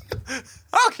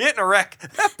 I'll get in a wreck.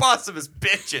 That possum is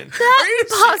bitching. Are you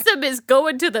possum is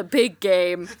going to the big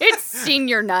game. It's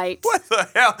senior night. What the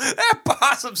hell? That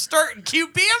possum's starting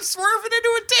QB. I'm swerving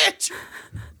into a ditch.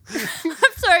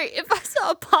 I'm sorry, if I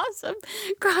saw a possum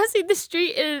crossing the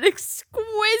street in an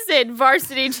exquisite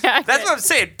varsity jacket. That's what I'm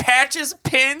saying. Patches,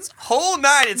 pins, whole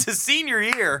nine. It's his senior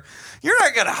year. You're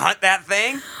not gonna hunt that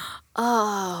thing.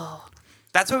 Oh.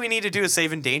 That's what we need to do to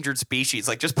save endangered species.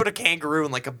 Like, just put a kangaroo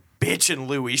in like a bitchin'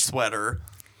 Louis sweater.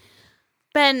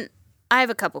 Ben, I have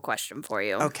a couple questions for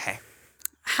you. Okay.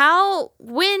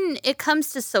 When it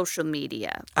comes to social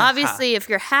media, obviously if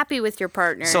you're happy with your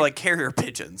partner. So, like, carrier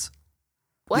pigeons.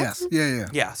 what? Yes. Yeah.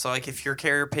 Yeah, so, like, if you're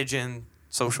carrier pigeon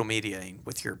social mediaing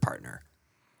with your partner.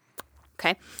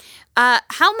 Okay.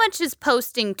 How much is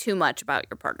posting too much about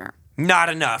your partner? Not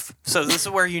enough. So this is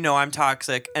where you know I'm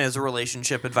toxic, and as a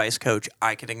relationship advice coach,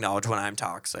 I can acknowledge when I'm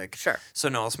toxic. Sure. So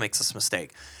no one else makes this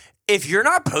mistake. If you're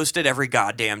not posted every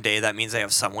goddamn day, that means they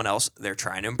have someone else they're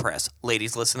trying to impress.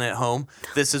 Ladies listening at home,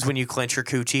 this is when you clench your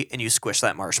coochie and you squish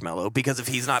that marshmallow, because if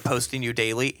he's not posting you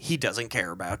daily, he doesn't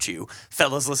care about you.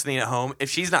 Fellas listening at home, if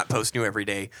she's not posting you every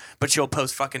day, but she'll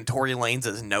post fucking Tory Lanez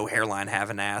as no hairline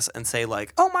having ass and say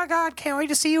like, oh my God, can't wait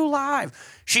to see you live.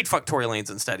 She'd fuck Tory Lanez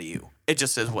instead of you. It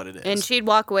just is what it is. And she'd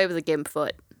walk away with a gimp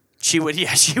foot. She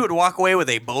would walk away with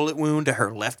a bullet wound to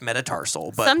her left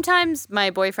metatarsal. But Sometimes my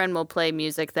boyfriend will play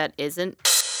music that isn't.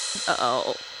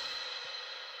 Uh-oh.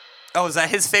 oh, is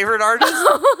that his favorite artist?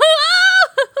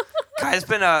 Kai's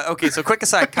been okay. So quick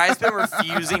aside, Kai's been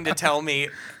refusing to tell me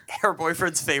her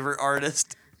boyfriend's favorite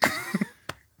artist.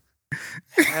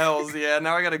 Hells yeah!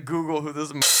 Now I gotta Google who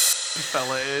this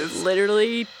fella is.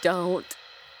 Literally don't.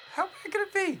 How bad could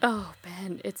it be? Oh,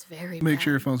 Ben, it's very Make bad.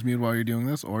 sure your phone's muted while you're doing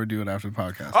this, or do it after the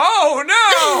podcast. Oh,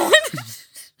 no!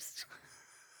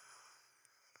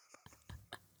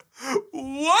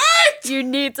 What? You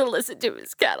need to listen to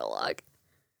his catalog.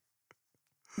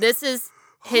 This is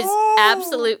his Oh.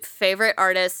 absolute favorite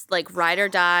artist, like ride or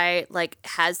die, like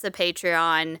has the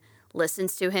Patreon,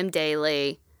 listens to him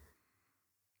daily,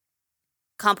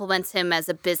 compliments him as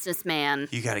a businessman.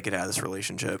 You got to get out of this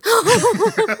relationship.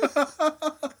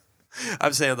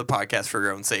 I'm saying on the podcast for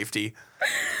your own safety.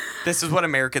 This is what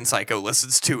American Psycho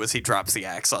listens to as he drops the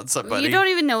axe on somebody. You don't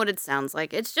even know what it sounds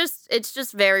like. It's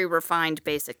just very refined,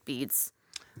 basic beats.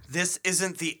 This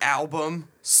isn't the album,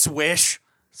 Swish,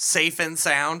 Safe and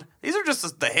Sound. These are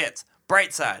just the hits.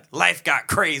 Bright Side, Life Got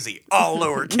Crazy, all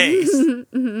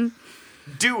lowercase.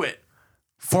 Do It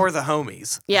for the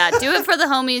Homies. Yeah, Do It for the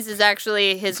Homies is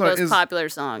actually his So most popular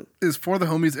song. Is For the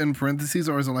Homies in parentheses,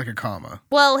 or is it like a comma?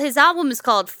 Well, his album is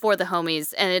called For the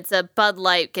Homies, and it's a Bud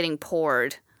Light getting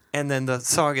poured. And then the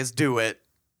song is Do It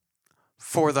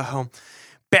for the Home.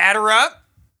 Batter Up,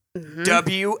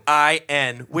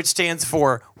 WIN, which stands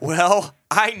for, well,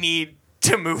 I need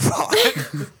to move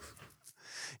on.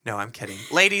 No, I'm kidding.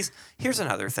 Ladies, here's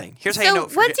another thing. Here's how you know.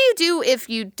 So, what do you do if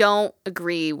you don't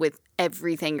agree with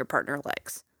everything your partner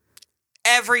likes?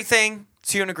 Everything.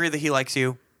 So you don't agree that he likes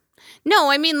you? No,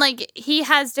 I mean, like, he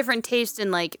has different tastes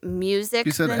in, like, music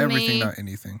You said than everything, me, not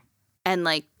anything. and,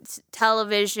 like,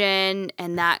 television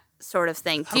and that sort of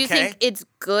thing. Do you Okay. think it's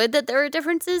good that there are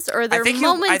differences, or are there think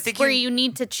moments you- where you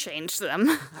need to change them?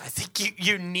 I think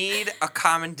you need a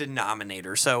common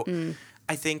denominator. So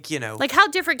I think, Like, how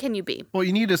different can you be? Well,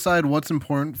 you need to decide what's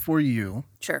important for you.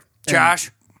 Sure. Josh,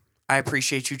 I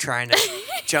appreciate you trying to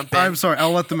jump in. I'm sorry,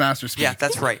 I'll let the master speak. Yeah,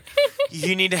 that's right.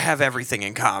 You need to have everything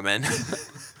in common.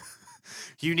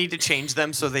 You need to change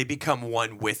them so they become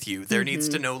one with you. There needs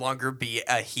to no longer be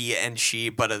a he and she,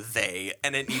 but a they.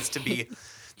 And it needs to be,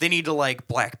 they need to like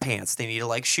black pants. They need to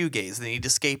like shoegaze. They need to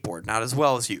skateboard, not as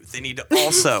well as you. They need to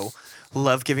also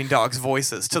love giving dogs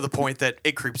voices to the point that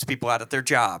it creeps people out at their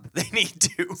job. They need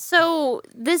to. So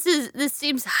this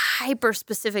seems hyper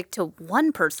specific to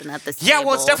one person at this Yeah, table.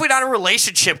 well, it's definitely not a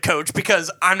relationship coach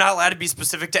because I'm not allowed to be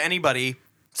specific to anybody.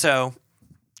 So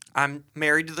I'm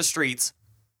married to the streets.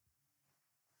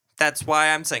 That's why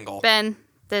I'm single. Ben,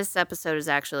 this episode is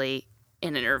actually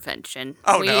an intervention.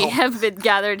 Oh, we no. have been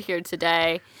gathered here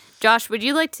today. Josh, would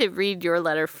you like to read your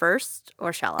letter first,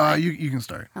 or shall I? You can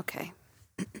start. Okay.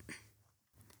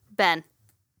 Ben,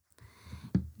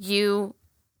 you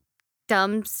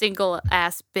dumb single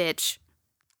ass bitch.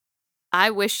 I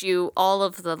wish you all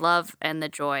of the love and the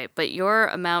joy, but your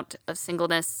amount of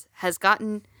singleness has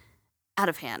gotten out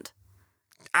of hand.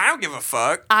 I don't give a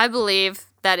fuck. I believe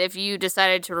that if you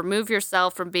decided to remove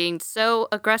yourself from being so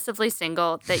aggressively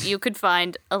single, that you could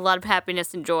find a lot of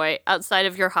happiness and joy outside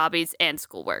of your hobbies and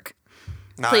schoolwork.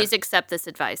 Not- Please accept this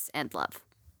advice and love.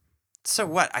 So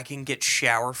what? I can get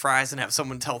shower fries and have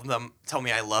someone tell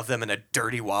me I love them in a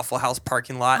dirty Waffle House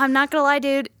parking lot. I'm not gonna lie,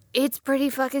 dude. It's pretty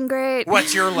fucking great.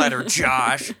 What's your letter,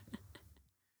 Josh?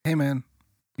 Hey, man,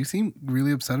 you seem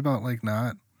really upset about like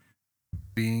not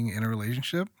being in a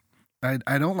relationship.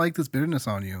 I don't like this bitterness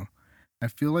on you. I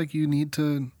feel like you need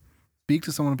to speak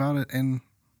to someone about it and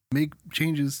make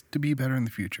changes to be better in the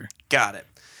future. Got it.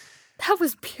 That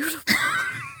was beautiful.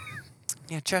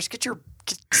 Yeah, Josh,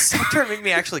 stop trying to make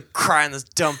me actually cry on this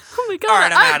dumb. Oh my god. All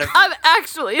right, I'm out of. I'm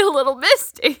actually a little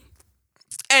misty.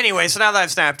 Anyway, so now that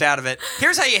I've snapped out of it,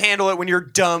 here's how you handle it when your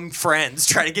dumb friends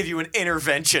try to give you an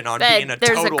intervention on being Ben, a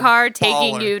there's total a car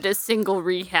taking baller. you to single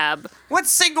rehab. What's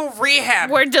single rehab?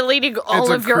 We're deleting all It's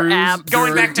a of your cruise apps.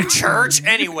 Going during- back to church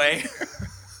anyway.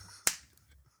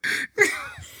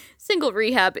 Single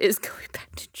rehab is going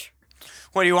back to church.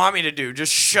 What do you want me to do?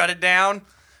 Just shut it down?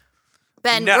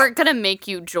 Ben, No. we're gonna make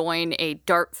you join a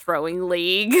dart throwing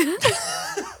league.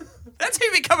 That's how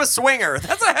you become a swinger.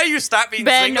 That's not how you stop being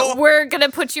Ben, single. we're gonna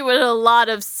put you in a lot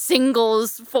of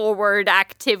singles forward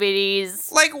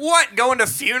activities. Like what? Going to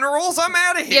funerals? I'm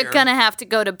out of here. You're gonna have to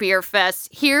go to Beer Fest.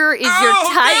 Here is your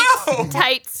Oh, no!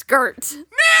 tight skirt.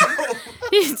 No!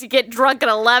 You need to get drunk at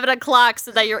 11 o'clock so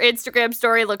that your Instagram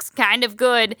story looks kind of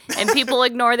good and people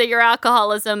ignore that your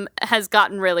alcoholism has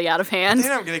gotten really out of hand.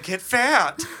 Then I'm gonna get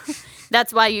fat.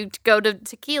 That's why you go to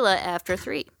tequila after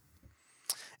 3.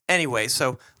 Anyway,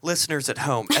 so listeners at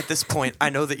home, at this point, I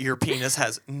know that your penis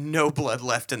has no blood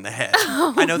left in the head.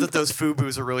 I know that those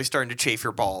FUBUs are really starting to chafe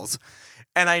your balls.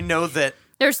 And I know that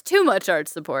There's too much art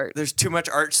support. there's too much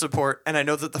arch support. And I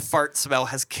know that the fart smell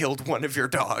has killed one of your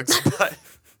dogs. But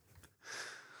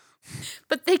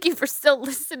But thank you for still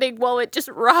listening while it just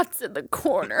rots in the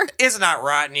corner. it's not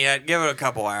rotten yet. Give it a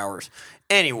couple hours.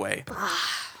 Anyway,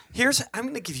 I'm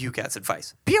going to give you guys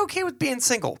advice. Be okay with being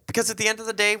single, because at the end of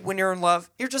the day, when you're in love,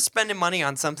 you're just spending money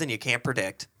on something you can't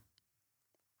predict.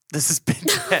 This has been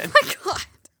Jen My God.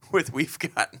 with We've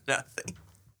Got Nothing.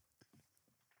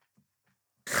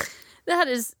 That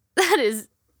is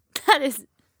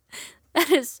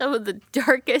some of the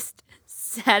darkest,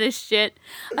 saddest shit.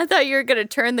 I thought you were going to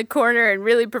turn the corner and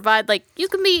really provide, like, you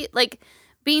can be, like,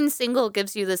 being single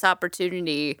gives you this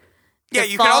opportunity. Yeah,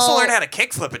 you can also learn how to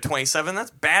kickflip at 27.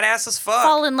 That's badass as fuck.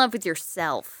 Fall in love with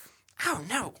yourself. Oh,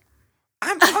 no.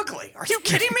 I'm ugly. Are you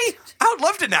kidding me? I would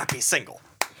love to not be single.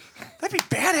 That'd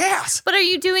be badass. But are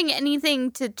you doing anything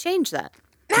to change that?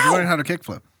 You learn how to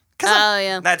kickflip. Oh,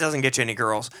 yeah. That doesn't get you any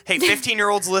girls. Hey,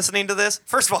 15-year-olds listening to this,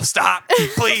 first of all, stop,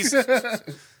 please.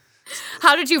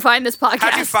 How did you find this podcast?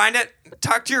 How'd you find it?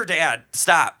 Talk to your dad.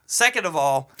 Stop. Second of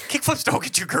all, kickflips don't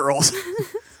get you girls.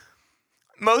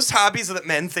 Most hobbies that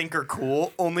men think are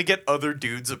cool only get other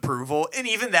dudes' approval, and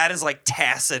even that is like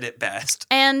tacit at best.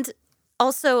 And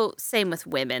also, same with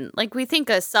women. Like, we think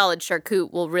a solid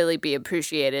charcuterie will really be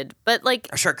appreciated, but like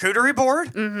A charcuterie board?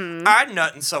 Mm-hmm. I'd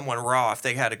nut in someone raw if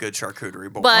they had a good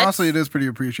charcuterie board. But Honestly, it is pretty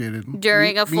appreciated.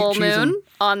 during a Meat, full cheese, and- moon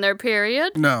on their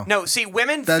period. No. No, see,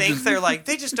 women That think just- they're like,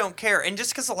 they just don't care. And just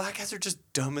because a lot of guys are just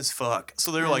dumb as fuck. So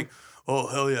they're like, oh,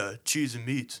 hell yeah, cheese and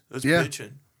meats. That's Yeah.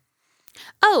 bitchin'.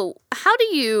 Oh, how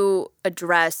do you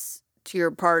address to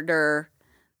your partner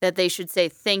that they should say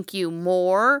thank you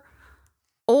more?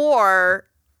 Or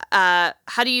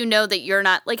how do you know that you're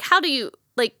not, like, how do you,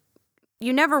 like,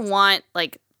 you never want,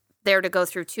 like, there to go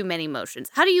through too many motions.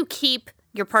 How do you keep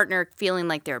your partner feeling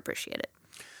like they're appreciated?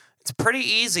 It's pretty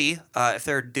easy. If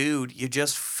they're a dude, you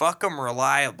just fuck them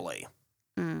reliably.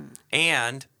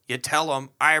 And you tell them,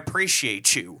 I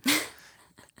appreciate you.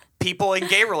 People in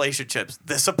gay relationships,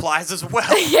 this applies as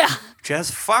well. Yeah.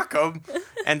 Just fuck them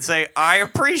and say, I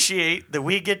appreciate that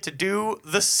we get to do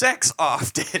the sex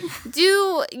often.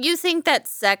 Do you think that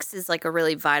sex is, like, a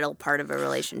really vital part of a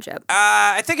relationship?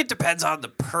 I think it depends on the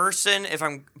person.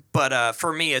 But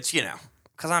for me, it's,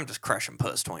 because I'm just crushing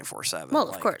puss 24/7. Well,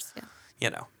 of course,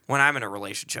 yeah. When I'm in a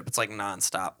relationship, it's like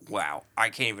nonstop. Wow, I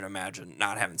can't even imagine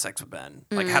not having sex with Ben.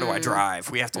 Like, how do I drive?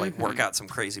 We have to work out some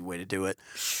crazy way to do it.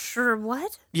 Sure,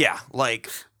 what? Yeah, like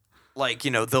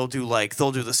they'll do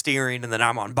the steering and then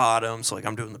I'm on bottom, so like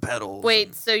I'm doing the pedals.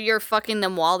 Wait, so you're fucking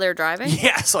them while they're driving?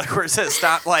 Yeah, it's like where it says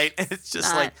stoplight, and it's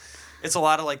just like it's a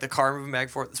lot of like the car moving back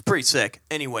and forth. It's pretty sick.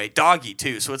 Anyway, doggy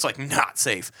too, so it's like not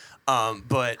safe.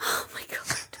 But Oh my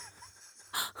god.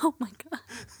 Oh my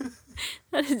god.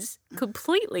 That is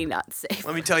completely not safe.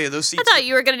 let me tell you, those seats. I thought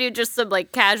you were gonna do just some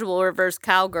like casual reverse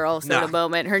cowgirl sort No. of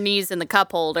moment. Her knees in the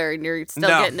cup holder, and you're still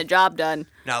No. getting the job done.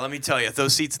 Now let me tell you,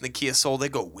 those seats in the Kia Soul, they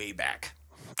go way back.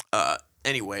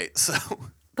 Anyway, so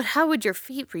But how would your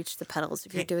feet reach the pedals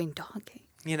if you're doing dogging?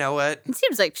 you know what? It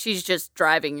seems like she's just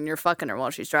driving, and you're fucking her while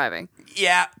she's driving.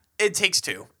 Yeah, it takes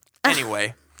two.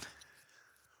 Anyway.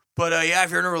 But yeah,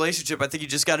 if you're in a relationship, I think you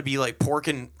just got to be like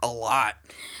porking a lot.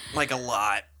 Like a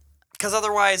lot. Because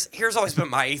otherwise, here's always been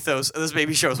my ethos. This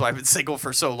maybe shows why I've been single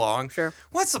for so long. Sure.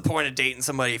 What's the point of dating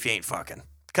somebody if you ain't fucking?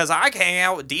 Because I can hang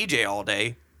out with DJ all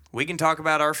day. We can talk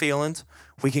about our feelings.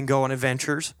 We can go on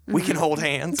adventures. We can hold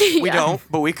hands. We Yeah. don't,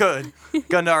 but we could.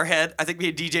 Gun to our head. I think me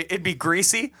and DJ, it'd be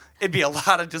greasy. It'd be a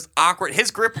lot of just awkward.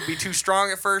 His grip would be too strong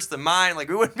at first than mine. Like,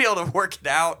 we wouldn't be able to work it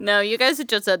out. No, you guys would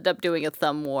just end up doing a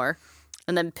thumb war,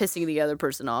 and then pissing the other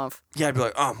person off. Yeah, I'd be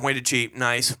like, oh, way to cheat.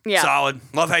 Nice. Yeah. Solid.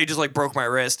 Love how you just like broke my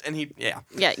wrist. And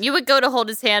Yeah, you would go to hold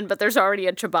his hand, but there's already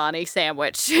a Chobani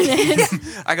sandwich.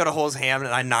 I go to hold his hand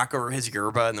and I knock over his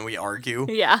yerba and then we argue.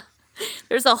 Yeah.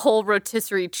 There's a whole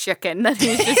rotisserie chicken that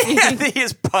he's just eating. And he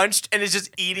is punched and is just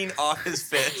eating off his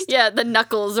fist. Yeah, the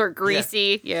knuckles are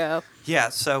greasy. Yeah. Yeah,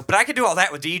 so, but I could do all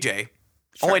that with DJ.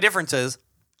 Only difference is,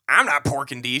 I'm not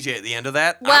porking DJ at the end of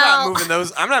that. Well-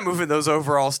 I'm not moving those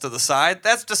overalls to the side.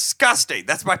 That's disgusting.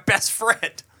 That's my best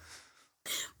friend.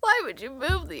 Why would you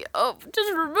move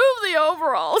just remove the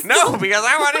overalls? No, because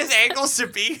I want his ankles to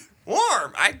be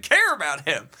warm. I care about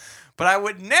him. But I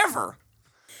would never,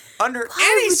 under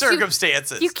any would you-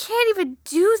 circumstances. You can't even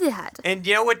do that. And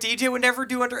you know what DJ would never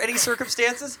do under any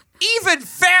circumstances? Even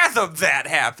fathom that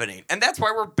happening. And that's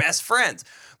why we're best friends.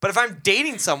 But if I'm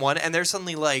dating someone and they're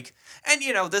suddenly like, and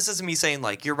this isn't me saying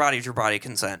like, your body's your body,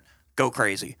 consent, go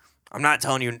crazy. I'm not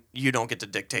telling you you don't get to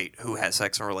dictate who has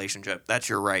sex in a relationship. That's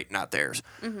your right, not theirs.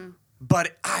 Mm-hmm.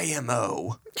 But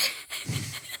IMO,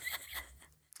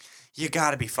 you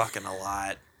gotta be fucking a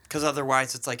lot. Because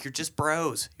otherwise it's like, you're just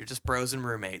bros. You're just bros and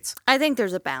roommates. I think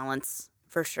there's a balance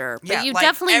for sure. But Yeah, you like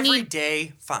definitely every need.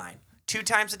 day, fine. 2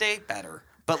 times a day, better.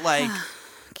 But like,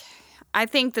 I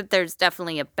think that there's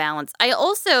definitely a balance. I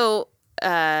also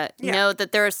know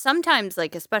that there are sometimes,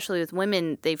 like, especially with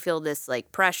women, they feel this,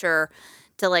 like, pressure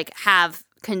to, like, have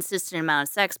consistent amount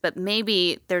of sex, but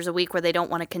maybe there's a week where they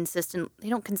don't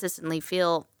consistently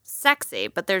feel sexy,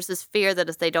 but there's this fear that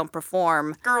if they don't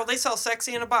perform. Girl, they sell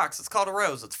sexy in a box. It's called a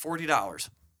rose. It's $40.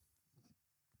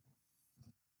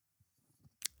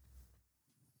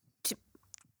 To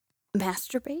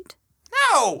masturbate?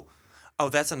 No! Oh,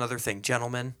 that's another thing.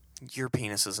 Gentlemen, your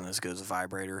penis isn't as good as a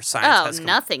vibrator.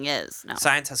 Nothing is. No.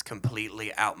 Science has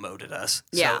completely outmoded us.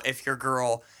 Yeah. So if your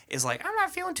girl is like, I'm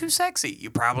not feeling too sexy, you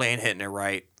probably ain't hitting it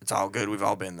right. It's all good. We've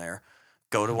all been there.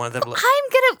 Go to one of them.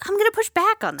 I'm gonna push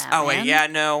back on that. Oh, man. wait, yeah,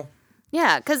 no.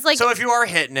 Yeah, because like. So if you are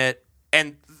hitting it,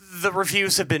 and the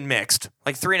reviews have been mixed,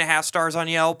 like 3.5 stars on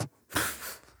Yelp,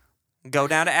 go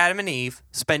down to Adam and Eve,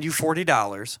 spend you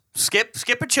 $40,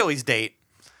 skip a Chili's date,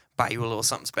 buy you a little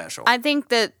something special. I think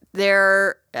that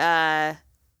there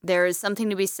is something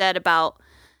to be said about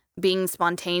being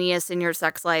spontaneous in your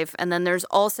sex life, and then there's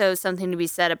also something to be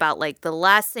said about, like, the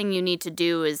last thing you need to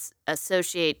do is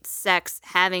associate sex,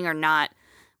 having or not,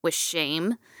 with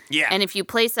shame. Yeah. And if you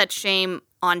place that shame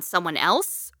on someone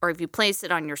else, or if you place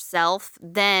it on yourself,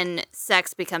 then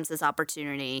sex becomes this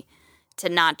opportunity to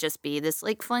not just be this,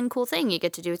 like, fun, cool thing you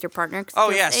get to do with your partner. Oh,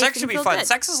 yeah, sex should be fun. Good.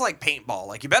 Sex is like paintball.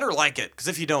 Like, you better like it, because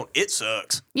if you don't, it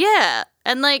sucks. Yeah,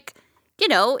 and, like, you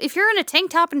know, if you're in a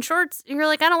tank top and shorts, you're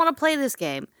like, I don't want to play this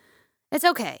game. It's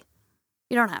okay.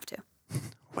 You don't have to.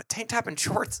 What, tank top and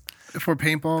shorts? For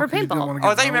paintball? For paintball. Oh,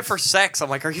 I thought you meant for sex. I'm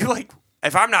like, are you like,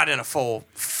 if I'm not in a full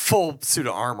suit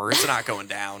of armor, it's not going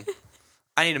down.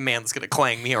 I need a man that's going to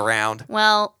clang me around.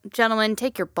 Well, gentlemen,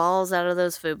 take your balls out of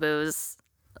those FUBUs.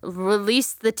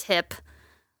 Release the tip.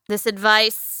 This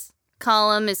advice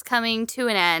column is coming to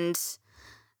an end.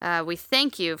 We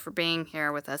thank you for being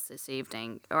here with us this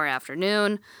evening or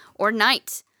afternoon or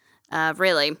night,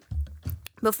 really.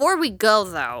 Before we go,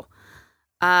 though,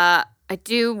 I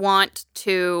do want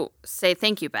to say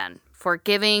thank you, Ben, for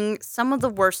giving some of the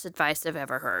worst advice I've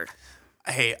ever heard.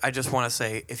 Hey, I just want to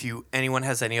say, if anyone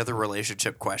has any other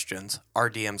relationship questions, our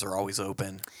DMs are always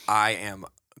open. I am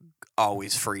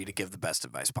always free to give the best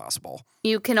advice possible.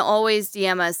 You can always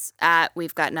DM us at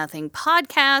We've Got Nothing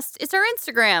Podcast. It's our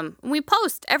Instagram. We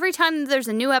post every time there's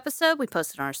a new episode. We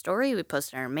post it on our story. We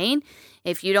post it on our main.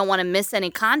 If you don't want to miss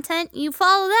any content, you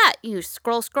follow that. You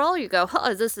scroll. You go,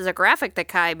 oh, this is a graphic that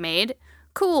Kai made.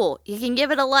 Cool. You can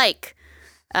give it a like.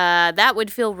 That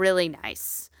would feel really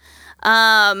nice.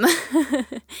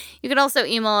 You can also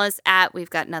email us at We've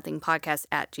Got Nothing Podcast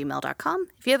 @gmail.com.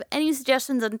 If you have any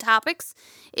suggestions on topics,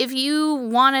 if you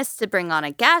want us to bring on a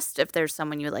guest, if there's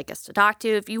someone you'd like us to talk to,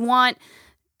 if you want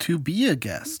to be a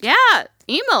guest. Yeah,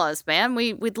 email us, man.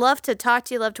 We'd love to talk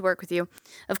to you, love to work with you.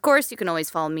 Of course, you can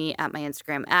always follow me at my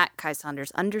Instagram at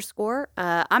 @KaiSaunders_.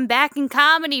 I'm back in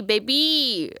comedy,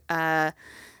 baby.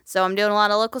 So I'm doing a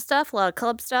lot of local stuff, a lot of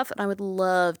club stuff, and I would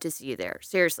love to see you there.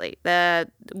 Seriously.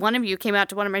 One of you came out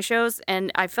to one of my shows, and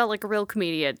I felt like a real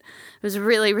comedian. It was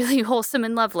really, really wholesome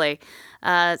and lovely.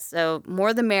 So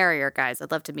more the merrier, guys.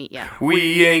 I'd love to meet you.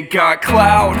 We ain't got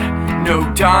clout,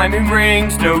 no diamond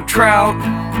rings, no trout,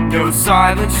 no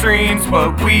silent streams,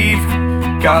 but we've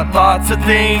got lots of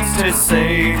things to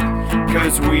say,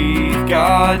 'cause we've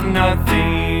got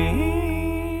nothing.